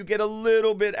more. You get a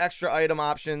little bit extra item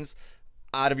options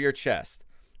out of your chest.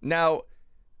 Now,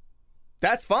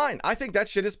 that's fine. I think that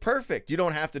shit is perfect. You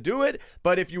don't have to do it,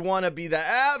 but if you want to be the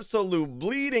absolute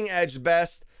bleeding edge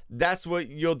best, that's what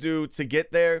you'll do to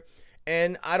get there.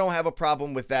 And I don't have a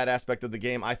problem with that aspect of the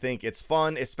game. I think it's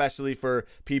fun, especially for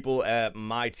people at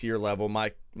my tier level,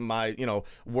 my you know,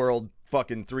 world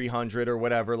fucking 300 or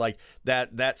whatever, like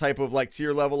that type of like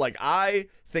tier level. Like, I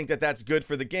think that that's good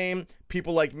for the game.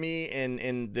 People like me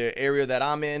in the area that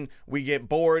I'm in, we get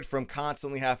bored from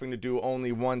constantly having to do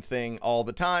only one thing all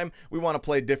the time. We want to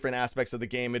play different aspects of the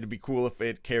game. It'd be cool if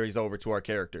it carries over to our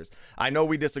characters. I know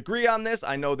we disagree on this.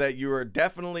 I know that you are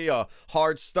definitely a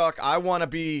hard stuck. I want to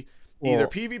be either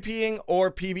PvPing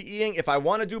or PvEing. If I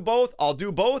want to do both, I'll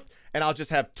do both, and I'll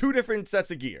just have two different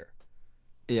sets of gear.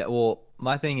 Yeah, well,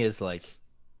 my thing is, like,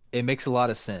 it makes a lot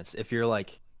of sense. If you're,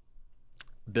 like,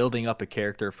 building up a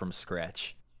character from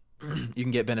scratch, you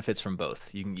can get benefits from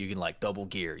both. You can like, double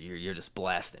gear. You're just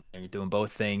blasting. And you're doing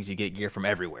both things. You get gear from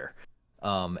everywhere.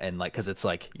 And, like, because it's,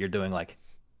 like, you're doing, like,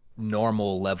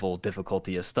 normal level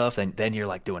difficulty of stuff, and then you're,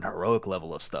 like, doing heroic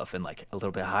level of stuff and, like, a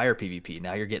little bit higher PvP.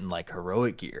 Now you're getting, like,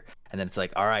 heroic gear. And then it's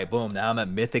like, all right, boom, now I'm at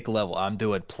mythic level. I'm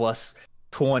doing plus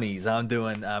 20s,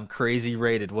 I'm crazy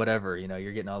rated, whatever, you know,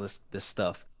 you're getting all this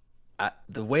stuff.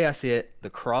 The way I see it, the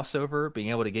crossover,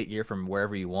 being able to get gear from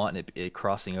wherever you want, and it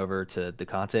crossing over to the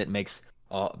content makes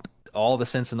all the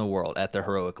sense in the world at the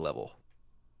heroic level.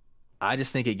 I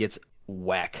just think it gets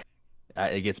whack.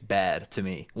 It gets bad to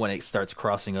me when it starts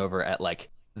crossing over at like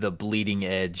the bleeding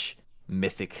edge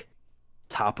mythic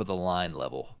top of the line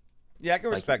level. Yeah, I can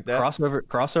respect that.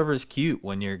 Crossover is cute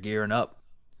when you're gearing up,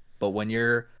 but when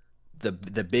you're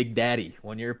the big daddy,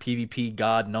 when you're PvP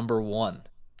god number one,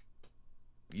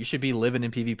 you should be living in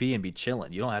PvP and be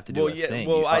chilling. You don't have to do a thing.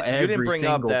 Well, you didn't bring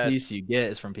up that piece you get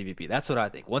is from PvP. That's what I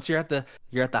think. Once you're at the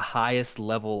highest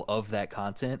level of that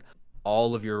content,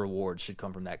 all of your rewards should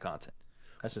come from that content.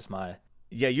 That's just my.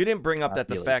 Yeah, you didn't bring up that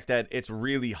the fact that it's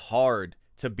really hard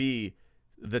to be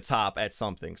the top at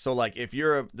something. So like if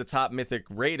you're the top mythic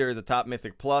raider, the top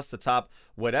mythic plus, the top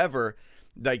whatever,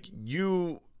 like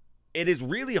it is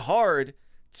really hard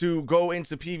to go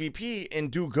into PvP and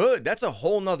do good. That's a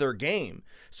whole nother game.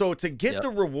 So to get the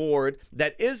reward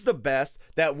that is the best,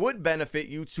 that would benefit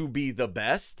you to be the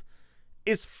best,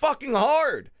 is fucking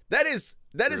hard. That is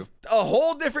a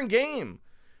whole different game.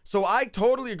 So I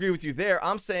totally agree with you there.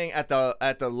 I'm saying at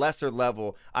the lesser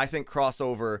level, I think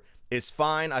crossover is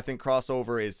fine. I think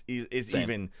crossover is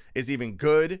even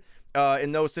good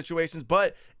in those situations.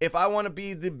 But if I want to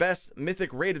be the best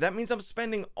mythic raider, that means I'm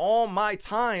spending all my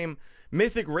time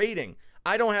mythic raiding.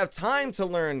 I don't have time to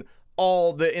learn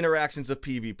all the interactions of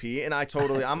PvP, and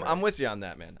I'm with you on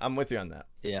that, man. I'm with you on that.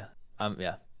 Yeah.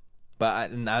 Yeah.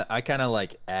 But I kind of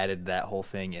like added that whole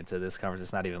thing into this conversation.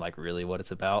 It's not even like really what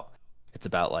it's about. It's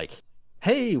about like,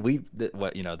 hey,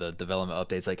 the development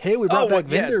updates like, hey, we Oh, brought back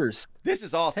yeah. vendors. This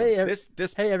is awesome. Hey,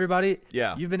 This hey, everybody.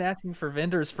 yeah. You've been asking for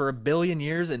vendors for 1 billion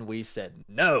years, and we said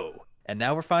no. And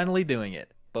now we're finally doing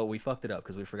it. But we fucked it up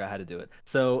because we forgot how to do it.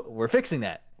 So we're fixing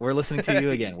that. We're listening to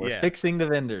you again. We're Yeah. fixing the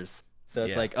vendors. So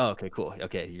it's Yeah. like, oh, okay, cool.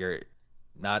 Okay,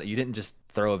 you didn't just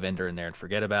throw a vendor in there and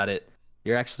forget about it.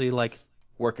 You're actually like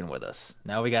working with us.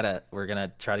 Now we're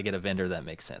gonna try to get a vendor that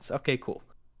makes sense. Okay, cool.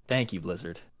 Thank you,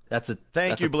 Blizzard.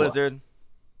 Thank you, Blizzard.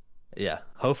 Yeah,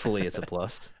 hopefully it's a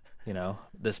plus.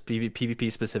 This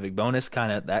PvP specific bonus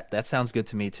kind of that sounds good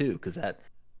to me too, because that,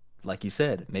 like you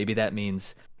said, maybe that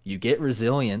means you get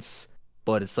resilience,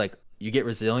 but it's like you get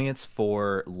resilience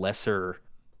for lesser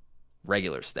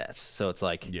regular stats. So it's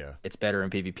like, Yeah. it's better in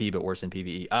PvP but worse in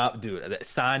PvE. Dude,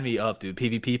 sign me up, dude.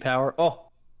 PvP power. Oh,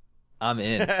 I'm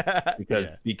in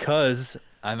because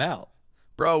I'm out.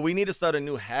 Bro, we need to start a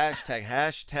new hashtag.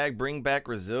 Hashtag bring back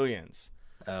resilience.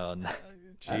 Oh, no.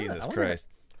 Jesus Christ.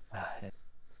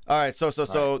 All right, so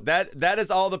that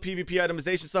is all the PvP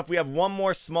itemization stuff. We have one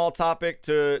more small topic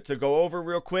to go over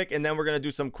real quick, and then we're gonna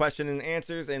do some question and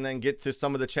answers, and then get to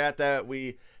some of the chat that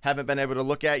we haven't been able to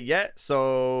look at yet.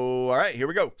 So, all right, here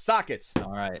we go. Sockets.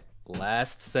 All right,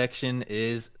 last section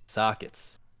is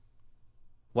sockets.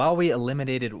 While we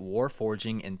eliminated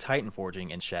Warforging and Titan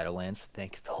Forging in Shadowlands,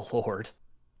 thank the Lord,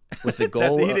 with the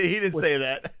goal he didn't say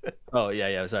that. Oh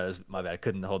yeah, sorry, that was my bad. I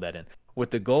couldn't hold that in. With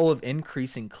the goal of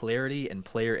increasing clarity and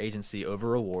player agency over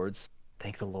rewards,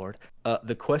 thank the Lord,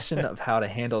 the question of how to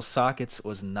handle sockets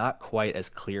was not quite as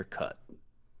clear-cut.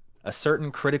 A certain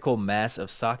critical mass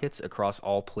of sockets across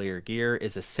all player gear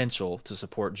is essential to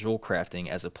support jewel crafting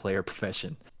as a player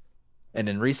profession. And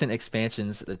in recent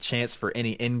expansions, the chance for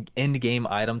any end-game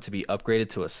item to be upgraded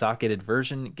to a socketed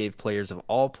version gave players of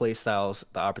all playstyles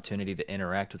the opportunity to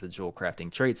interact with the jewel crafting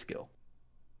trait skill.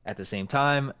 At the same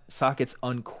time, sockets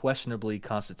unquestionably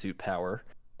constitute power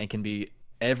and can be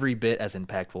every bit as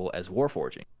impactful as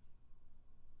Warforging.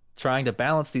 Trying to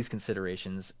balance these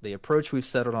considerations, the approach we've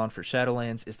settled on for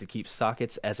Shadowlands is to keep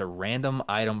sockets as a random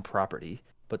item property,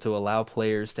 but to allow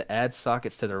players to add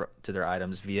sockets to their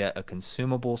items via a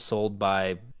consumable sold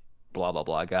by blah blah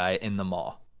blah guy in the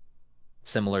maw,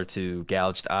 similar to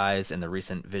Gouged Eyes in the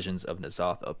recent Visions of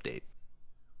N'Zoth update.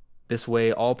 This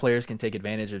way, all players can take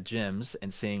advantage of gems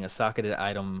and seeing a socketed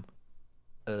item.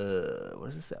 What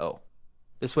does it say? Oh,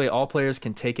 this way, all players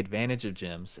can take advantage of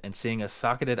gems, and seeing a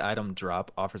socketed item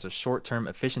drop offers a short-term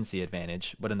efficiency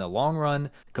advantage. But in the long run,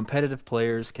 competitive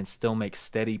players can still make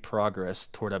steady progress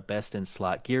toward a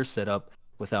best-in-slot gear setup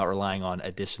without relying on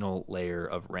additional layer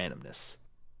of randomness.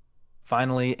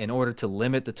 Finally, in order to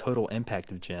limit the total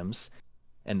impact of gems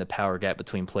and the power gap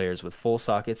between players with full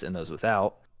sockets and those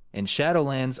without, in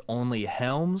Shadowlands, only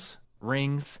helms,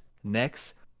 rings,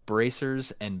 necks,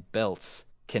 bracers, and belts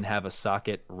can have a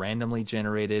socket randomly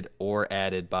generated or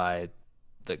added by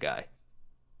the guy.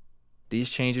 These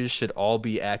changes should all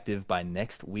be active by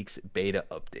next week's beta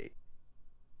update.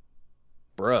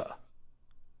 Bruh.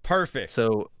 Perfect.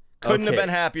 So couldn't have been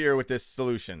happier with this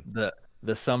solution.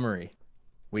 The summary.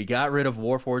 We got rid of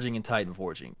Warforging and Titan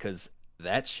Forging because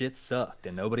that shit sucked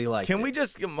and nobody liked it. Can we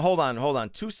just hold on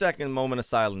 2-second moment of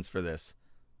silence for this?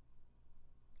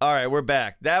 All right, we're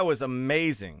back. That was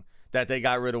amazing that they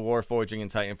got rid of Warforging and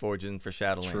Titan Forging for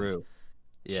Shadowlands. True.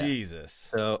 Yeah. Jesus.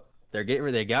 So they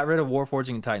got rid of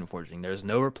Warforging and Titan Forging. There's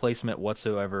no replacement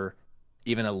whatsoever,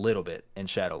 even a little bit, in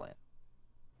Shadowlands.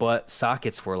 But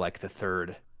sockets were like the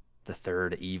third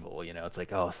evil. It's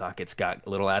like, oh, sockets got a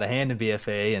little out of hand in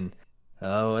BFA, and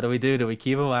oh, what do we do? Do we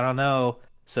keep them? I don't know.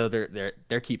 So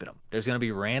they're keeping them. There's gonna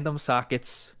be random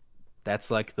sockets.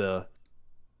 That's like the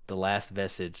last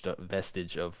vestige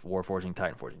of Warforging,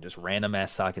 Titan Forging. Just random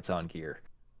ass sockets on gear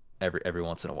every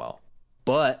once in a while.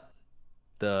 But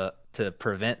to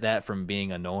prevent that from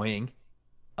being annoying,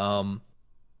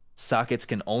 sockets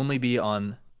can only be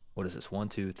on, what is this? 1,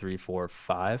 2, 3, 4,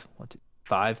 5.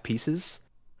 5 pieces.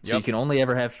 So you can only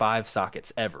ever have 5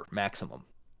 sockets ever, maximum.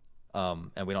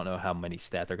 And we don't know how many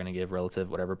stat they're going to give relative,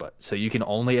 whatever, but so you can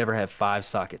only ever have 5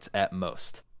 sockets at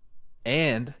most.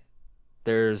 And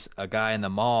there's a guy in the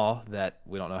maw that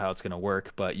we don't know how it's going to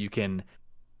work, but you can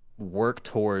work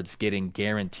towards getting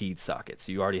guaranteed sockets.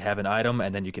 You already have an item,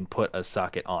 and then you can put a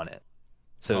socket on it.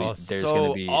 So there's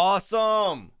going to be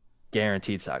awesome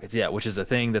guaranteed sockets. Yeah, which is a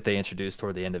thing that they introduced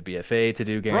toward the end of BFA to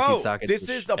do guaranteed sockets. This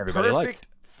is the perfect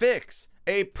fix.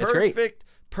 A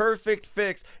perfect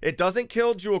fix. It doesn't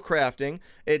kill jewel crafting.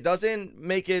 It doesn't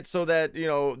make it so that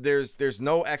there's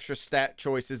no extra stat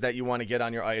choices that you want to get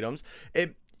on your items.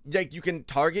 like you can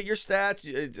target your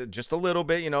stats just a little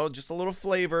bit, just a little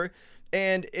flavor,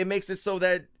 and it makes it so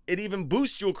that it even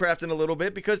boosts jewel crafting a little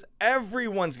bit because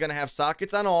everyone's gonna have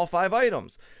sockets on all 5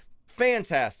 items.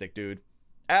 Fantastic, dude.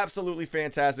 Absolutely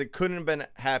fantastic. Couldn't have been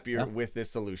happier with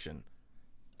this solution.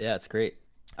 Yeah, it's great.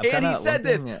 And he said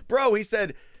this, bro. He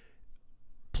said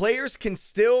players can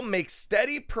still make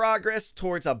steady progress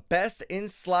towards a best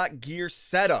in-slot gear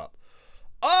setup.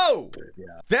 Oh,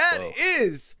 that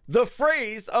is the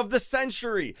phrase of the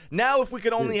century. Now, if we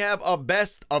could only have a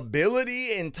best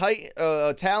ability and tight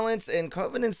talents and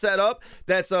Covenant setup,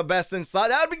 that's a best in slot.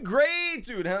 That would be great,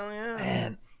 dude. Hell yeah.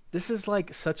 Man, this is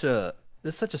like such a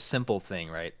simple thing,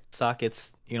 right?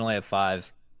 Sockets, you can only have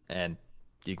 5, and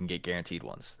you can get guaranteed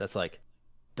ones. That's like,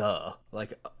 duh.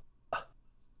 Like,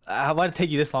 why did it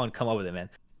take you this long to come up with it, man?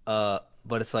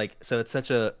 But it's like, so it's such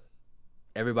a.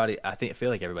 Everybody, I feel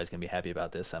like everybody's gonna be happy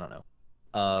about this. I don't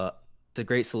know. It's a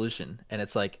great solution, and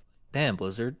it's like, damn,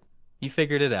 Blizzard, you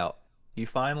figured it out. You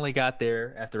finally got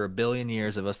there after a billion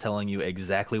years of us telling you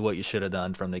exactly what you should have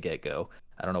done from the get-go.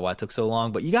 I don't know why it took so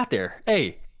long, but you got there.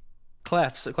 Hey,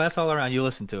 claps all around. You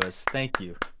listened to us. Thank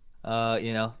you.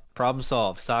 Problem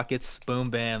solved. Sockets, boom,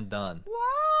 bam, done.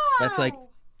 Wow. That's like,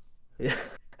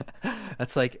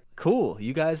 that's like cool.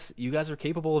 You guys are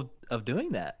capable of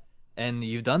doing that. And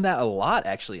you've done that a lot,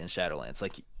 actually, in Shadowlands.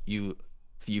 Like, you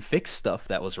fix stuff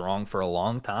that was wrong for a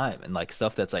long time, and like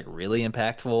stuff that's like really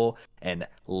impactful, and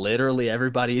literally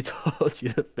everybody told you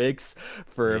to fix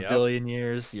for a billion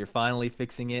years. You're finally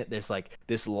fixing it. There's like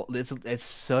this. It's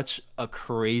such a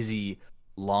crazy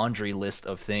laundry list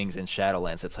of things in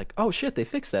Shadowlands. It's like, oh shit, they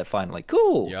fixed that finally.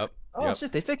 Cool. Yep. Oh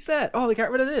shit, they fixed that. Oh, they got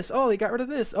rid of this. Oh, they got rid of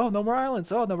this. Oh, no more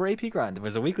islands. Oh, no more AP grind. There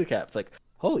was a weekly cap. It's like,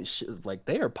 holy shit, like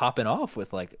they are popping off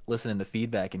with like listening to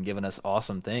feedback and giving us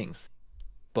awesome things.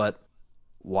 But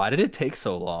why did it take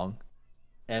so long?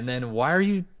 And then why are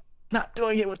you not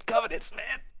doing it with Covenants,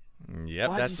 man?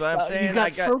 Yep, that's what I'm saying. You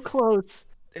got so close.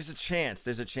 There's a chance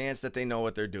that they know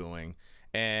what they're doing.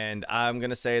 And I'm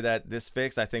going to say that this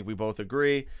fix, I think we both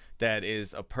agree, that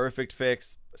is a perfect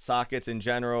fix. Sockets in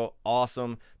general,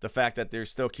 awesome. The fact that they're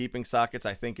still keeping sockets,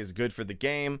 I think, is good for the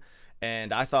game.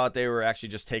 And I thought they were actually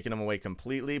just taking them away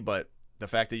completely, but the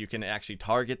fact that you can actually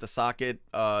target the socket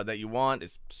that you want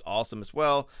is awesome as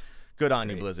well. Good on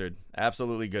you, Blizzard.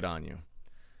 Absolutely good on you.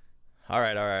 All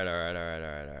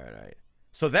right.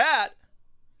 So that,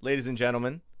 ladies and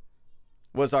gentlemen,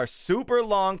 was our super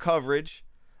long coverage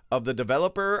of the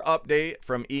developer update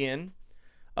from Ian.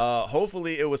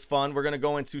 Hopefully it was fun. We're going to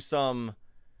go into some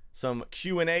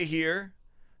Q&A here.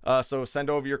 So send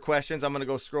over your questions. I'm going to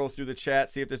go scroll through the chat,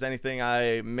 see if there's anything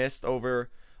I missed over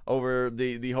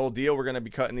the whole deal. We're going to be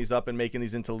cutting these up and making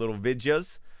these into little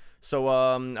vidjas. So,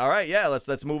 all right, yeah,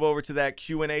 let's move over to that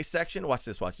Q&A section. Watch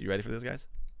this. You ready for this, guys?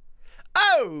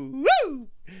 Oh, woo!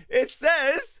 It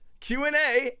says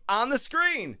Q&A on the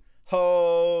screen.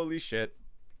 Holy shit.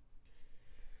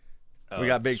 We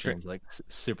got big streams like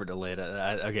super delayed.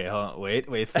 Okay, hold on.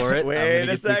 Wait for it. Wait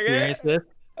a second. Experience this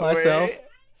myself. Wait.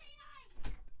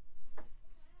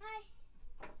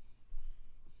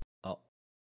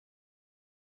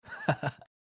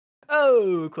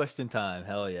 Oh, question time.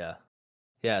 Hell yeah.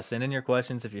 Yeah, send in your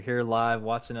questions if you're here live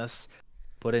watching us.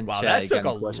 Put in chat. That took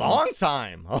a long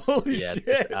time. Holy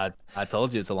shit. I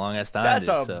told you it's a long ass time.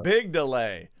 That's a big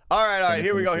delay. All right,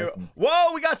 here we go.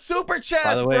 Whoa, we got super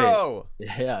chats, bro.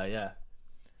 Yeah.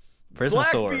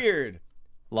 Prisma Blackbeard.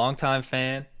 Longtime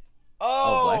fan.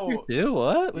 Oh, Blackbeard too?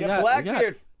 What?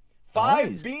 Blackbeard.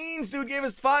 5 beans, dude gave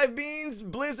us 5 beans.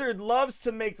 Blizzard loves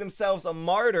to make themselves a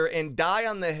martyr and die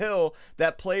on the hill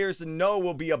that players know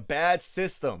will be a bad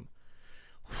system.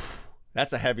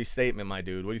 That's a heavy statement, my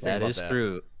dude. What do you think about that? That is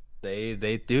true.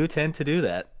 They do tend to do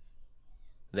that.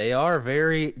 They are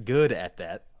very good at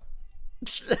that.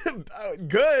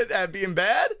 Good at being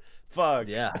bad? Fuck.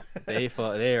 Yeah, they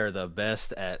are the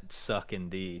best at sucking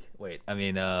D. Wait, I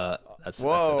mean, that's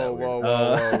whoa.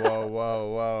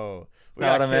 We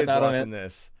got kids watching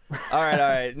this. All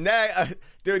right.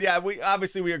 Dude, yeah, we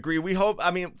agree. We hope,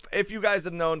 I mean, if you guys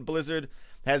have known, Blizzard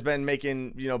has been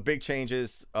making, big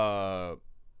changes for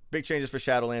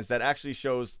Shadowlands that actually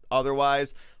shows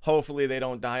otherwise. Hopefully they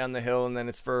don't die on the hill and then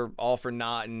it's all for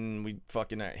naught and we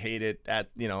fucking hate it at,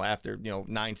 after,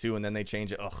 9-2 and then they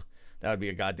change it. Ugh, that would be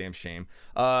a goddamn shame.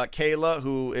 Kayla,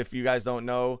 who, if you guys don't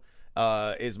know,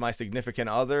 is my significant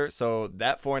other, so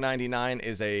that $4.99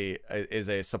 is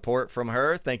a support from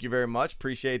her. Thank you very much,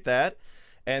 appreciate that.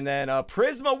 And then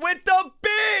Prisma with the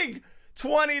big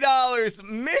 $20.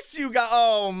 Miss you guys.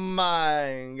 Oh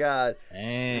my god.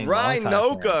 Dang,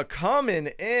 Rhinoka coming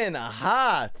in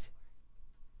hot.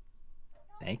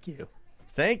 Thank you.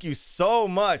 Thank you so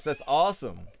much. That's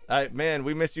awesome. Man,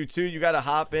 we miss you too. You got to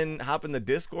hop in the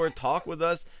Discord, talk with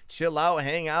us, chill out,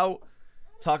 hang out,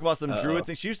 talk about some druid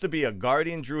things. She used to be a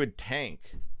guardian druid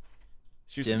tank.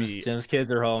 Jim's kids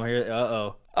are home here.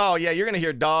 Oh yeah, you're gonna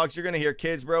hear dogs. You're gonna hear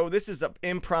kids, bro. This is an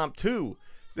impromptu.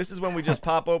 This is when we just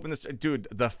pop open this. Dude,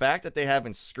 the fact that they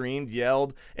haven't screamed,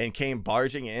 yelled, and came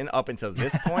barging in up until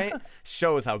this point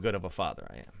shows how good of a father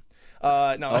I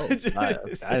am. No, I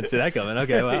didn't see that coming.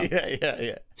 Okay, wow.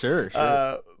 Yeah. Sure.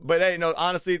 But hey, no,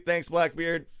 honestly, thanks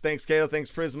Blackbeard, thanks Kayla, thanks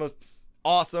Prisma.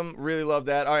 Awesome, really love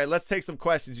that. All right, let's take some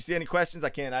questions. You see any questions?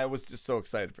 I was just so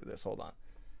excited for this. Hold on,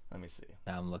 let me see.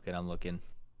 I'm looking.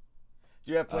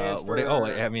 Do you have plans for?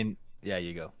 Yeah,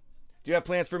 you go. Do you have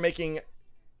plans for making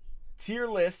tier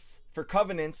lists for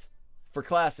covenants for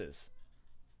classes?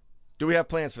 Do we have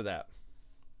plans for that?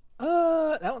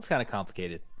 That one's kind of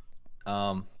complicated.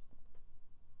 It's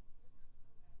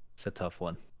a tough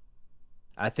one.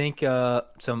 I think so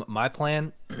my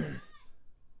plan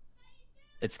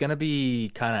it's gonna be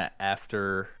kind of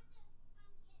after.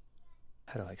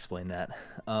 How do I explain that?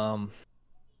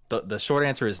 The short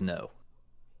answer is no.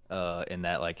 In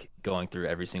that, like, going through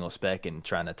every single spec and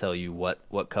trying to tell you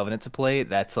what covenant to play,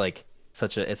 that's like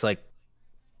it's like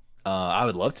I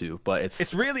would love to, but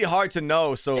it's really hard to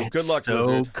know, so good luck.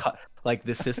 Like,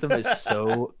 the system is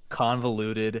so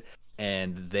convoluted,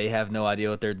 and they have no idea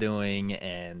what they're doing,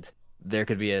 and there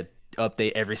could be a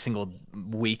update every single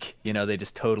week. You know, they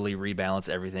just totally rebalance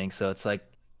everything, so it's like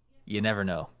you never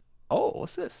know. Oh,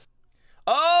 what's this?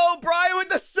 Oh, Brian with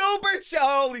the super chat.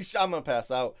 Holy shit, I'm gonna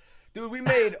pass out. Dude, we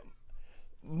made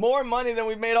more money than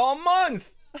we made all month.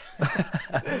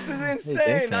 This is insane. Hey,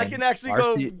 thanks, I can actually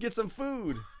go get some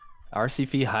food.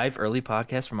 RCP Hive early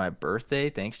podcast for my birthday.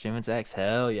 Thanks, Jim and Zax.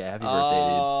 Hell yeah, happy birthday,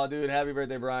 dude. Oh, dude, happy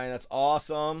birthday, Brian. That's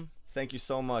awesome. Thank you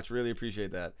so much. Really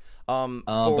appreciate that.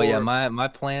 But yeah, my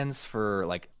plans for,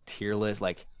 like, tier list,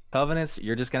 like covenants,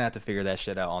 you're just gonna have to figure that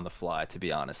shit out on the fly, to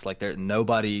be honest. Like,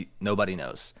 nobody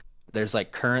knows. There's,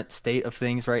 like, current state of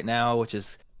things right now, which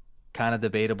is kind of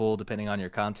debatable depending on your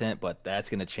content, but that's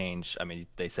going to change. I mean,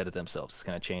 they said it themselves. It's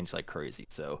going to change like crazy.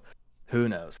 So who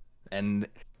knows? And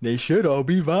they should all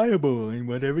be viable in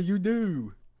whatever you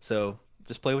do. So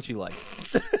just play what you like,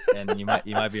 and you might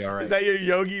be all right. Is that your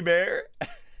Yogi Bear?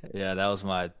 Yeah, that was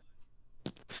my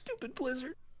stupid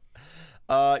Blizzard.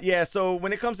 Yeah, so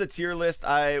when it comes to tier list,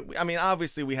 I mean,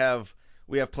 obviously we have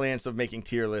plans of making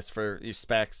tier lists for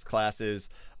specs, classes,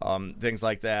 things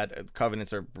like that.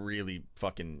 Covenants are really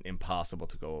fucking impossible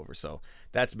to go over. So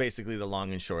that's basically the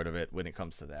long and short of it when it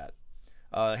comes to that.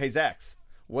 Hey, Zax,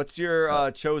 what's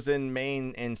your chosen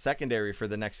main and secondary for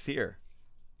the next tier?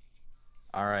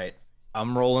 All right.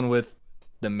 I'm rolling with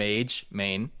the mage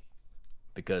main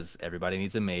because everybody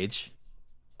needs a mage.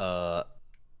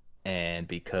 And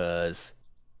because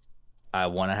I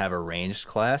want to have a ranged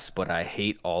class, but I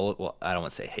hate I don't want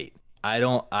to say hate. I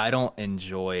don't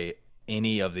enjoy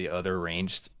any of the other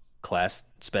ranged class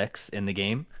specs in the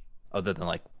game, other than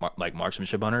like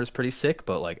marksmanship hunter is pretty sick,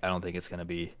 but like I don't think it's gonna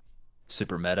be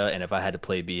super meta. And if I had to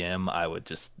play BM, I would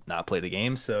just not play the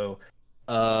game. So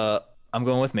I'm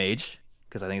going with mage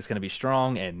because I think it's gonna be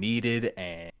strong and needed,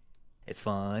 and it's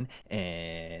fun,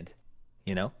 and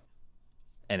and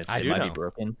it might be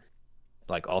broken.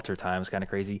 Like alter time is kind of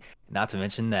crazy. Not to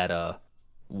mention that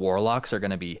warlocks are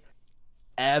going to be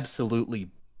absolutely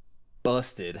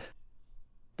busted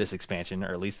this expansion,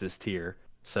 or at least this tier.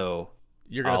 So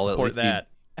you're going to support that.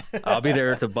 I'll be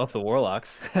there to buff the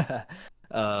warlocks.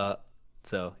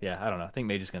 So yeah, I don't know. I think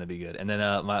mage is going to be good. And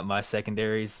then my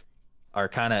secondaries are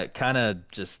kind of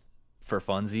just for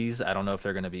funsies. I don't know if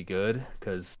they're going to be good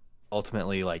because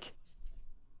ultimately, like,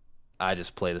 I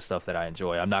just play the stuff that I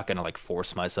enjoy. I'm not gonna like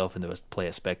force myself into play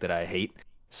a spec that I hate.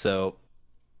 So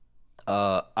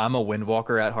I'm a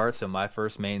Windwalker at heart, so my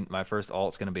first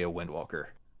alt's gonna be a Windwalker.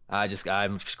 I'm just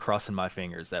crossing my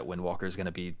fingers that Windwalker is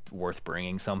gonna be worth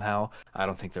bringing somehow. I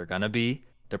don't think they're gonna be.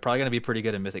 They're probably gonna be pretty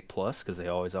good in Mythic Plus because they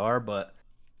always are, but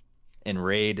in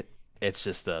Raid, it's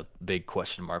just a big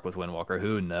question mark with Windwalker.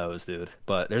 Who knows, dude?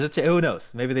 But who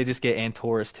knows? Maybe they just get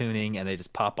Antorus tuning and they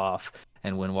just pop off,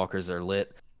 and Windwalkers are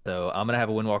lit. So I'm gonna have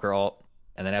a Windwalker alt,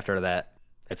 and then after that,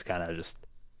 it's kind of just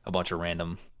a bunch of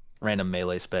random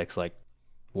melee specs like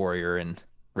Warrior and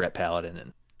Ret Paladin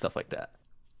and stuff like that.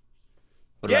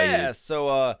 What about you?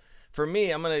 So for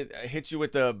me, I'm gonna hit you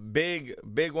with the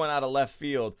big one out of left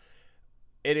field.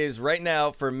 It is right now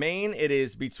for main. It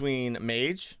is between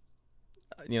mage.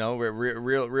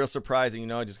 Real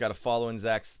surprising. I just got to follow in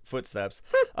Zach's footsteps.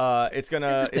 It's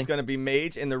gonna be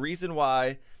mage, and the reason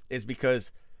why is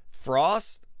because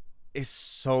Frost is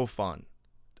so fun.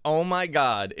 Oh my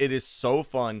god, it is so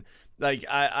fun. Like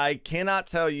I cannot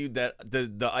tell you that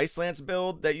the Ice Lance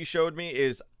build that you showed me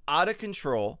is out of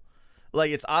control.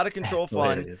 Like it's out of control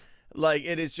fun. Hilarious. Like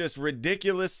it is just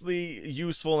ridiculously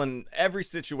useful in every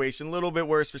situation. A little bit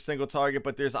worse for single target,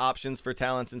 but there's options for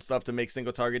talents and stuff to make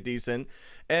single target decent.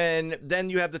 And then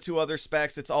you have the 2 other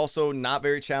specs. It's also not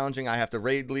very challenging. I have to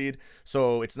raid lead,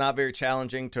 so it's not very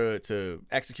challenging to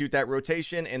execute that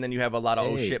rotation. And then you have a lot of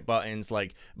oh shit buttons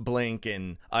like blink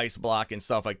and ice block and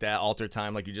stuff like that. Alter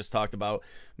time, like you just talked about.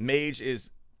 Mage is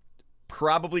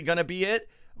probably gonna be it,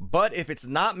 but if it's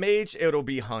not mage, it'll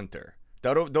be hunter.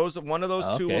 Those one of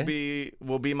those two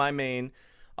will be my main.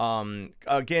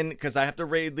 Again, because I have to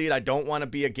raid lead, I don't want to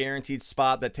be a guaranteed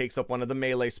spot that takes up one of the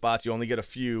melee spots. You only get a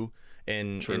few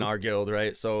in our guild,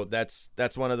 right? So that's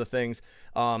one of the things.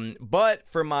 But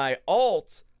for my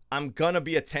alt, I'm gonna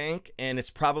be a tank, and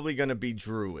it's probably gonna be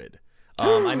druid.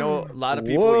 I know a lot of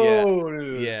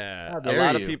people. Yeah. A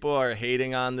lot of people are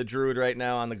hating on the druid right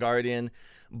now on the guardian,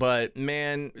 but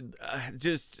man,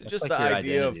 just That's like the your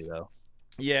idea identity, of though.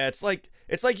 yeah, it's like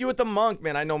you with the monk,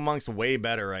 man. I know monk's way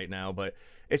better right now, but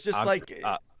it's just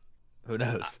Who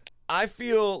knows? I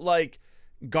feel like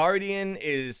guardian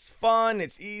is fun.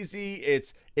 It's easy.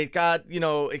 It got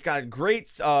great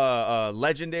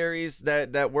legendaries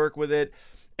that work with it,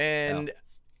 and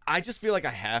I just feel like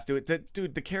I have to.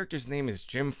 Dude, the character's name is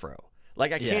Jimfro.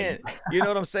 Like I can't, you know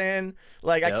what I'm saying?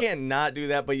 Like I can't not do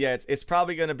that. But yeah, it's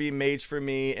probably gonna be mage for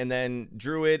me, and then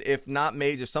druid. If not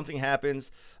mage, if something happens,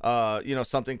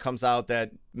 something comes out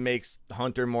that makes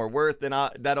hunter more worth, then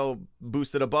that'll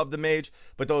boost it above the mage.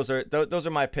 But those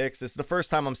are my picks. It's the first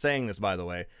time I'm saying this, by the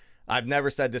way. I've never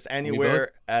said this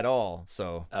anywhere at all.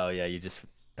 So. Oh yeah, you just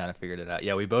kind of figured it out.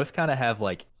 Yeah, we both kind of have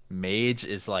like mage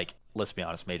is like. Let's be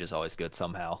honest, mage is always good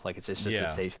somehow. Like it's just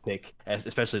a safe pick,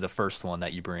 especially the first one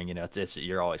that you bring.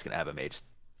 You're always gonna have a mage. It's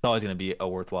always gonna be a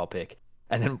worthwhile pick.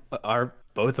 And then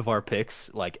both of our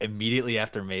picks, like immediately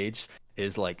after mage,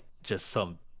 is like just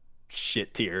some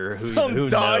shit tier. Who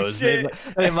knows? Shit.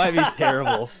 They might be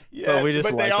terrible. But we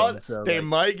just they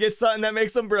might get something that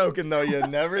makes them broken though. You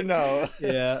never know.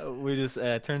 Yeah, we just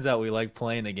turns out we like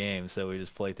playing the game, so we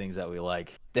just play things that we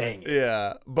like. Dang it.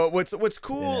 Yeah, but what's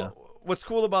cool. Yeah. What's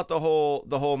cool about the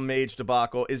whole mage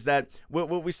debacle is that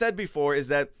what we said before is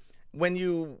that when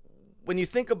you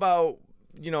think about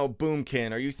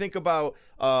Boomkin, or you think about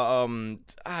I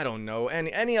don't know,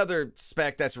 any other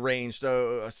spec that's ranged,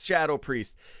 Shadow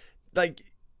Priest, like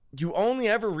you only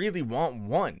ever really want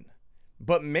one,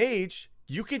 but mage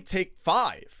you could take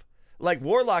 5. Like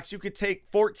warlocks you could take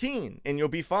 14 and you'll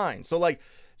be fine. So like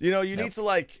you need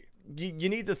to you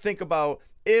need to think about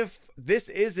if this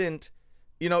isn't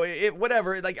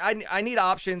whatever, like I need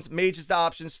options. Mage is the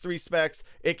options, 3 specs.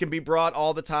 It can be brought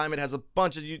all the time. It has a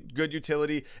bunch of good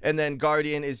utility. And then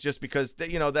Guardian is just because,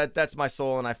 that's my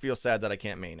soul, and I feel sad that I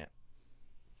can't main it.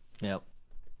 Yep.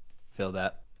 Feel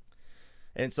that.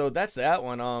 And so that's that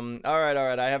one. All right.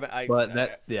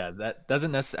 That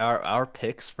doesn't necessarily, our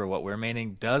picks for what we're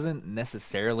maining doesn't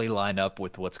necessarily line up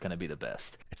with what's going to be the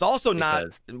best. It's also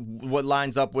not what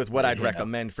lines up with what I'd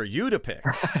recommend for you to pick.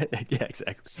 Yeah,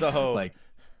 exactly. So like,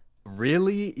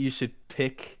 really, you should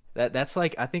pick that. That's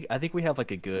like, I think we have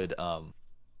like a good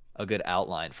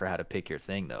outline for how to pick your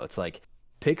thing though. It's like,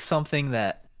 pick something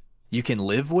that you can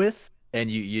live with,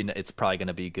 and you know it's probably going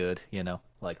to be good,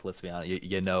 Like, let's be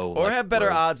honest, or like, have better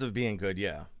odds of being good,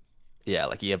 yeah. Yeah,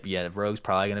 like, Rogue's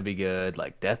probably going to be good.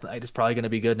 Like, Death Knight is probably going to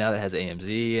be good now that it has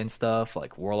AMZ and stuff.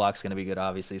 Like, Warlock's going to be good,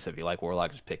 obviously. So if you like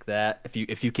Warlock, just pick that.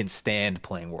 If you can stand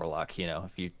playing Warlock,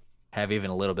 if you have even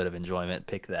a little bit of enjoyment,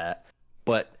 pick that.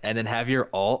 And then have your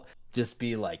alt just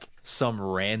be, like, some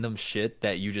random shit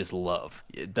that you just love.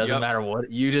 It doesn't matter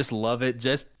what. You just love it.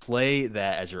 Just play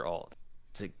that as your alt.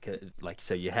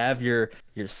 So you have your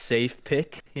safe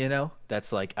pick,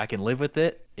 that's like I can live with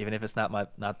it even if it's not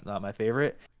my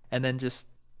favorite, and then just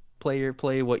play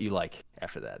what you like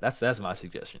after that. That's my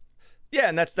suggestion. Yeah,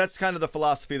 and that's kind of the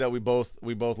philosophy that we both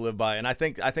live by, and I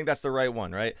think that's the right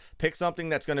one, right? Pick something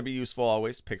that's going to be useful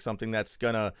always. Pick something that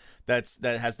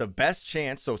has the best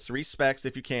chance, so 3 specs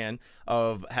if you can,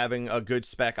 of having a good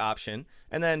spec option,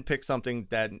 and then pick something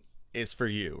that is for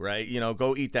you, right?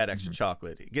 Go eat that extra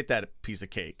chocolate, get that piece of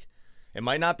cake. It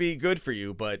might not be good for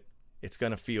you, but it's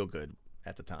gonna feel good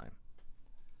at the time.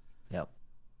 Yep.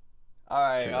 All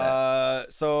right.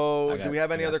 So do we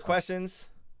have any other questions?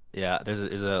 Yeah, there's a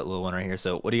little one right here.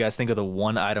 So what do you guys think of the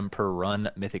 1 item per run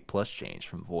Mythic Plus change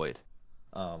from Void?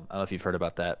 I don't know if you've heard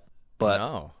about that, but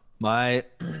no.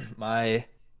 My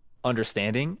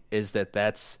understanding is that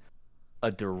that's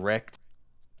a direct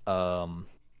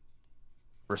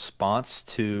response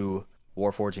to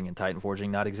Warforging and Titanforging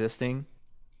not existing,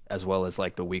 as well as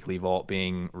like the weekly vault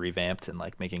being revamped and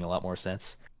like making a lot more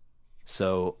sense.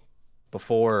 So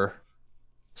before,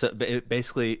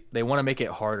 basically they want to make it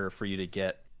harder for you to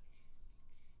get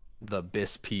the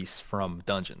BIS piece from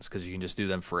dungeons because you can just do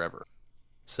them forever.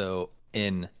 So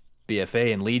in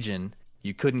BFA and Legion,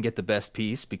 you couldn't get the best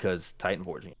piece because Titan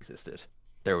Forging existed.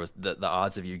 There was the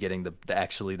odds of you getting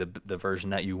the version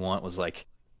that you want was like,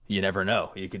 you never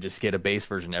know. You could just get a base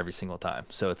version every single time.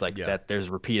 So it's like that there's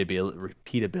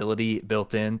repeatability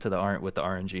built into with the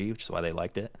RNG, which is why they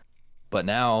liked it. But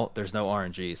now there's no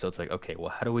RNG, so it's like, okay, well,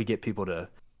 how do we get people to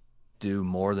do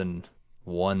more than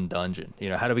one dungeon? You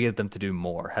know, how do we get them to do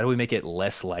more? How do we make it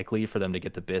less likely for them to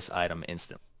get the BIS item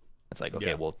instantly? It's like,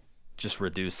 okay, well, just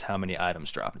reduce how many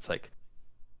items drop. It's like,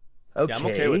 okay, I'm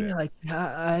okay with it. Like,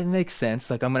 it makes sense.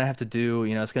 Like, I'm gonna have to do,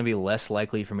 it's gonna be less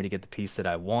likely for me to get the piece that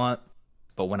I want.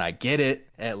 But when I get it,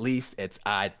 at least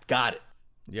I got it.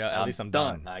 Yeah, at least I'm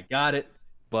done. I got it.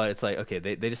 But it's like, okay,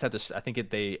 they just have to. I think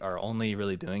they are only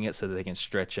really doing it so that they can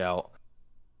stretch out,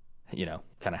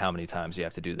 kind of how many times you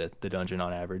have to do the dungeon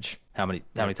on average. How many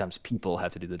times people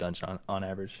have to do the dungeon on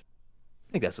average.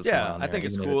 I think that's what's going on there. I think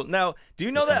it's cool. Now, do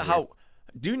you know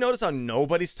do you notice how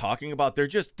nobody's talking about they're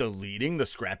just deleting the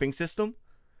scrapping system?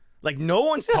 Like, no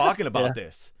one's talking about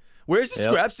this. Where's the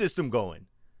scrap system going?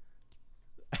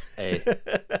 Hey,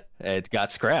 it got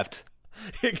scrapped.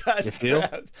 It got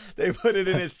scrapped. They put it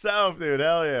in itself, dude.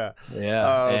 Hell yeah.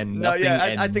 Yeah. And nothing,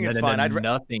 I think it's fine.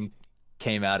 Nothing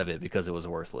came out of it because it was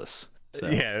worthless. So.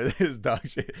 Yeah, it is dog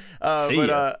shit.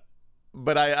 But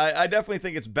I definitely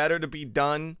think it's better to be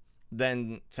done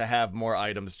than to have more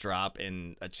items drop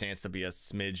and a chance to be a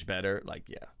smidge better. Like,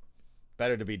 yeah,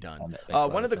 better to be done.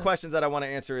 One of the questions that I want to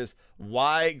answer is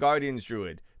why Guardians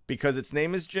Druid? Because its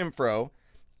name is Jimfro.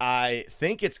 I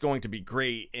think it's going to be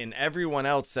great, and everyone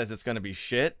else says it's going to be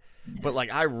shit. But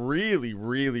like, I really,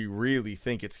 really, really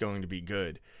think it's going to be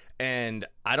good. And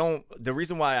the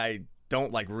reason why I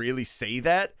don't like really say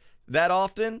that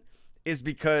often is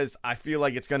because I feel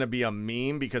like it's going to be a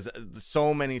meme because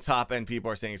so many top end people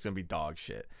are saying it's going to be dog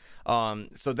shit.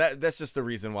 So that's just the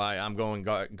reason why I'm going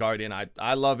Guardian.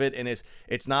 I love it, and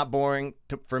it's not boring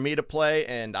for me to play,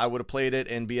 and I would have played it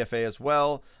in BFA as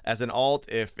well as an alt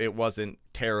if it wasn't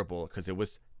terrible, because it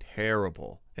was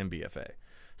terrible in BFA.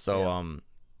 So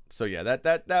yeah,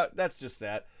 that's just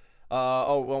that.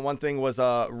 One thing was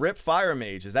Rip Fire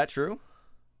Mage. Is that true?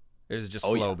 Or is it just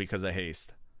slow because of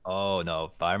haste? Oh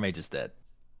no, Fire Mage is dead.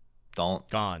 Gone.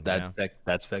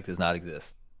 That spec does not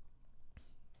exist.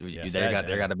 There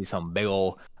got to be some big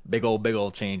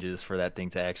old changes for that thing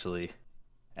to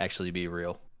actually be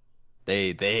real.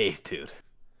 Dude,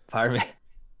 Fire Mage,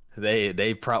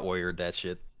 they Prot Warrior that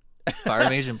shit. Fire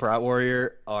Mage and Prot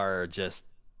Warrior are just,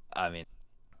 I mean,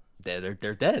 they're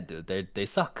dead, dude. They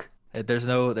suck. There's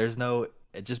no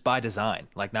just by design.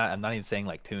 Like, I'm not even saying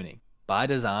like tuning. By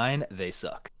design, they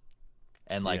suck.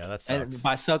 And like, and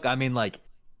by suck, I mean like,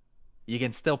 you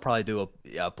can still probably do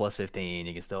a plus 15.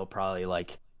 You can still probably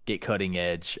like get cutting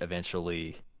edge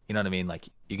eventually. You know what I mean? Like,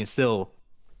 you can still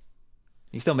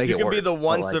make it work. You can be the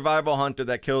one survival hunter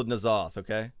that killed N'Zoth,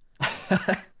 okay?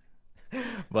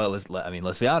 But let's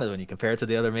be honest. When you compare it to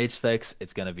the other mage specs,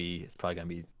 it's probably gonna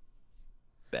be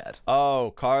bad.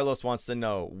 Oh, Carlos wants to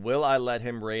know, will I let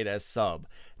him raid as sub?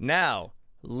 Now,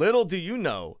 little do you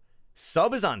know,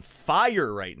 sub is on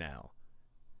fire right now.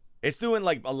 It's doing,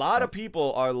 like, a lot of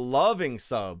people are loving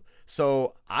sub.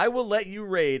 So I will let you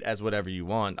raid as whatever you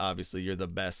want. Obviously, you're the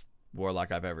best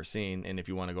warlock I've ever seen, and if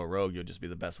you want to go rogue, you'll just be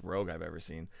the best rogue I've ever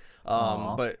seen.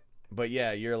 But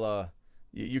yeah,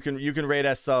 you can raid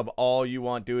as sub all you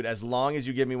want, dude, as long as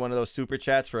you give me one of those super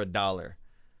chats for $1.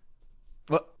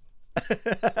 What?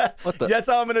 What the? That's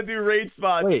how I'm gonna do raid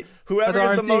spots. Wait, whoever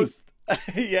gets the most.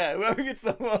 Yeah, whoever gets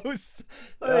the most.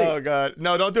 Wait. Oh god,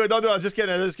 no! Don't do it! Don't do it! I'm just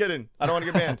kidding! I don't want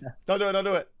to get banned. Don't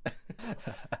do it!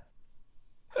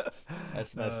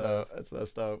 That's messed up. That's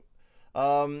messed up.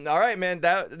 All right, man.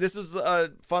 This was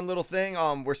a fun little thing.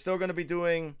 We're still gonna be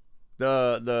doing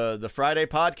the Friday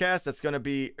podcast. That's gonna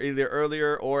be either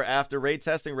earlier or after raid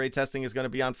testing. Raid testing is gonna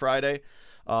be on Friday.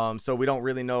 So we don't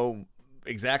really know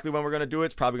exactly when we're gonna do it.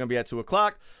 It's probably gonna be at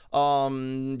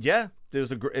 2:00. Yeah.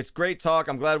 It's great talk.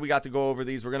 I'm glad we got to go over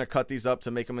these. We're gonna cut these up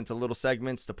to make them into little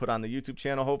segments to put on the YouTube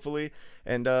channel, hopefully.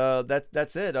 And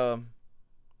that's it.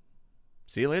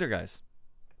 See you later, guys.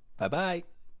 Bye-bye.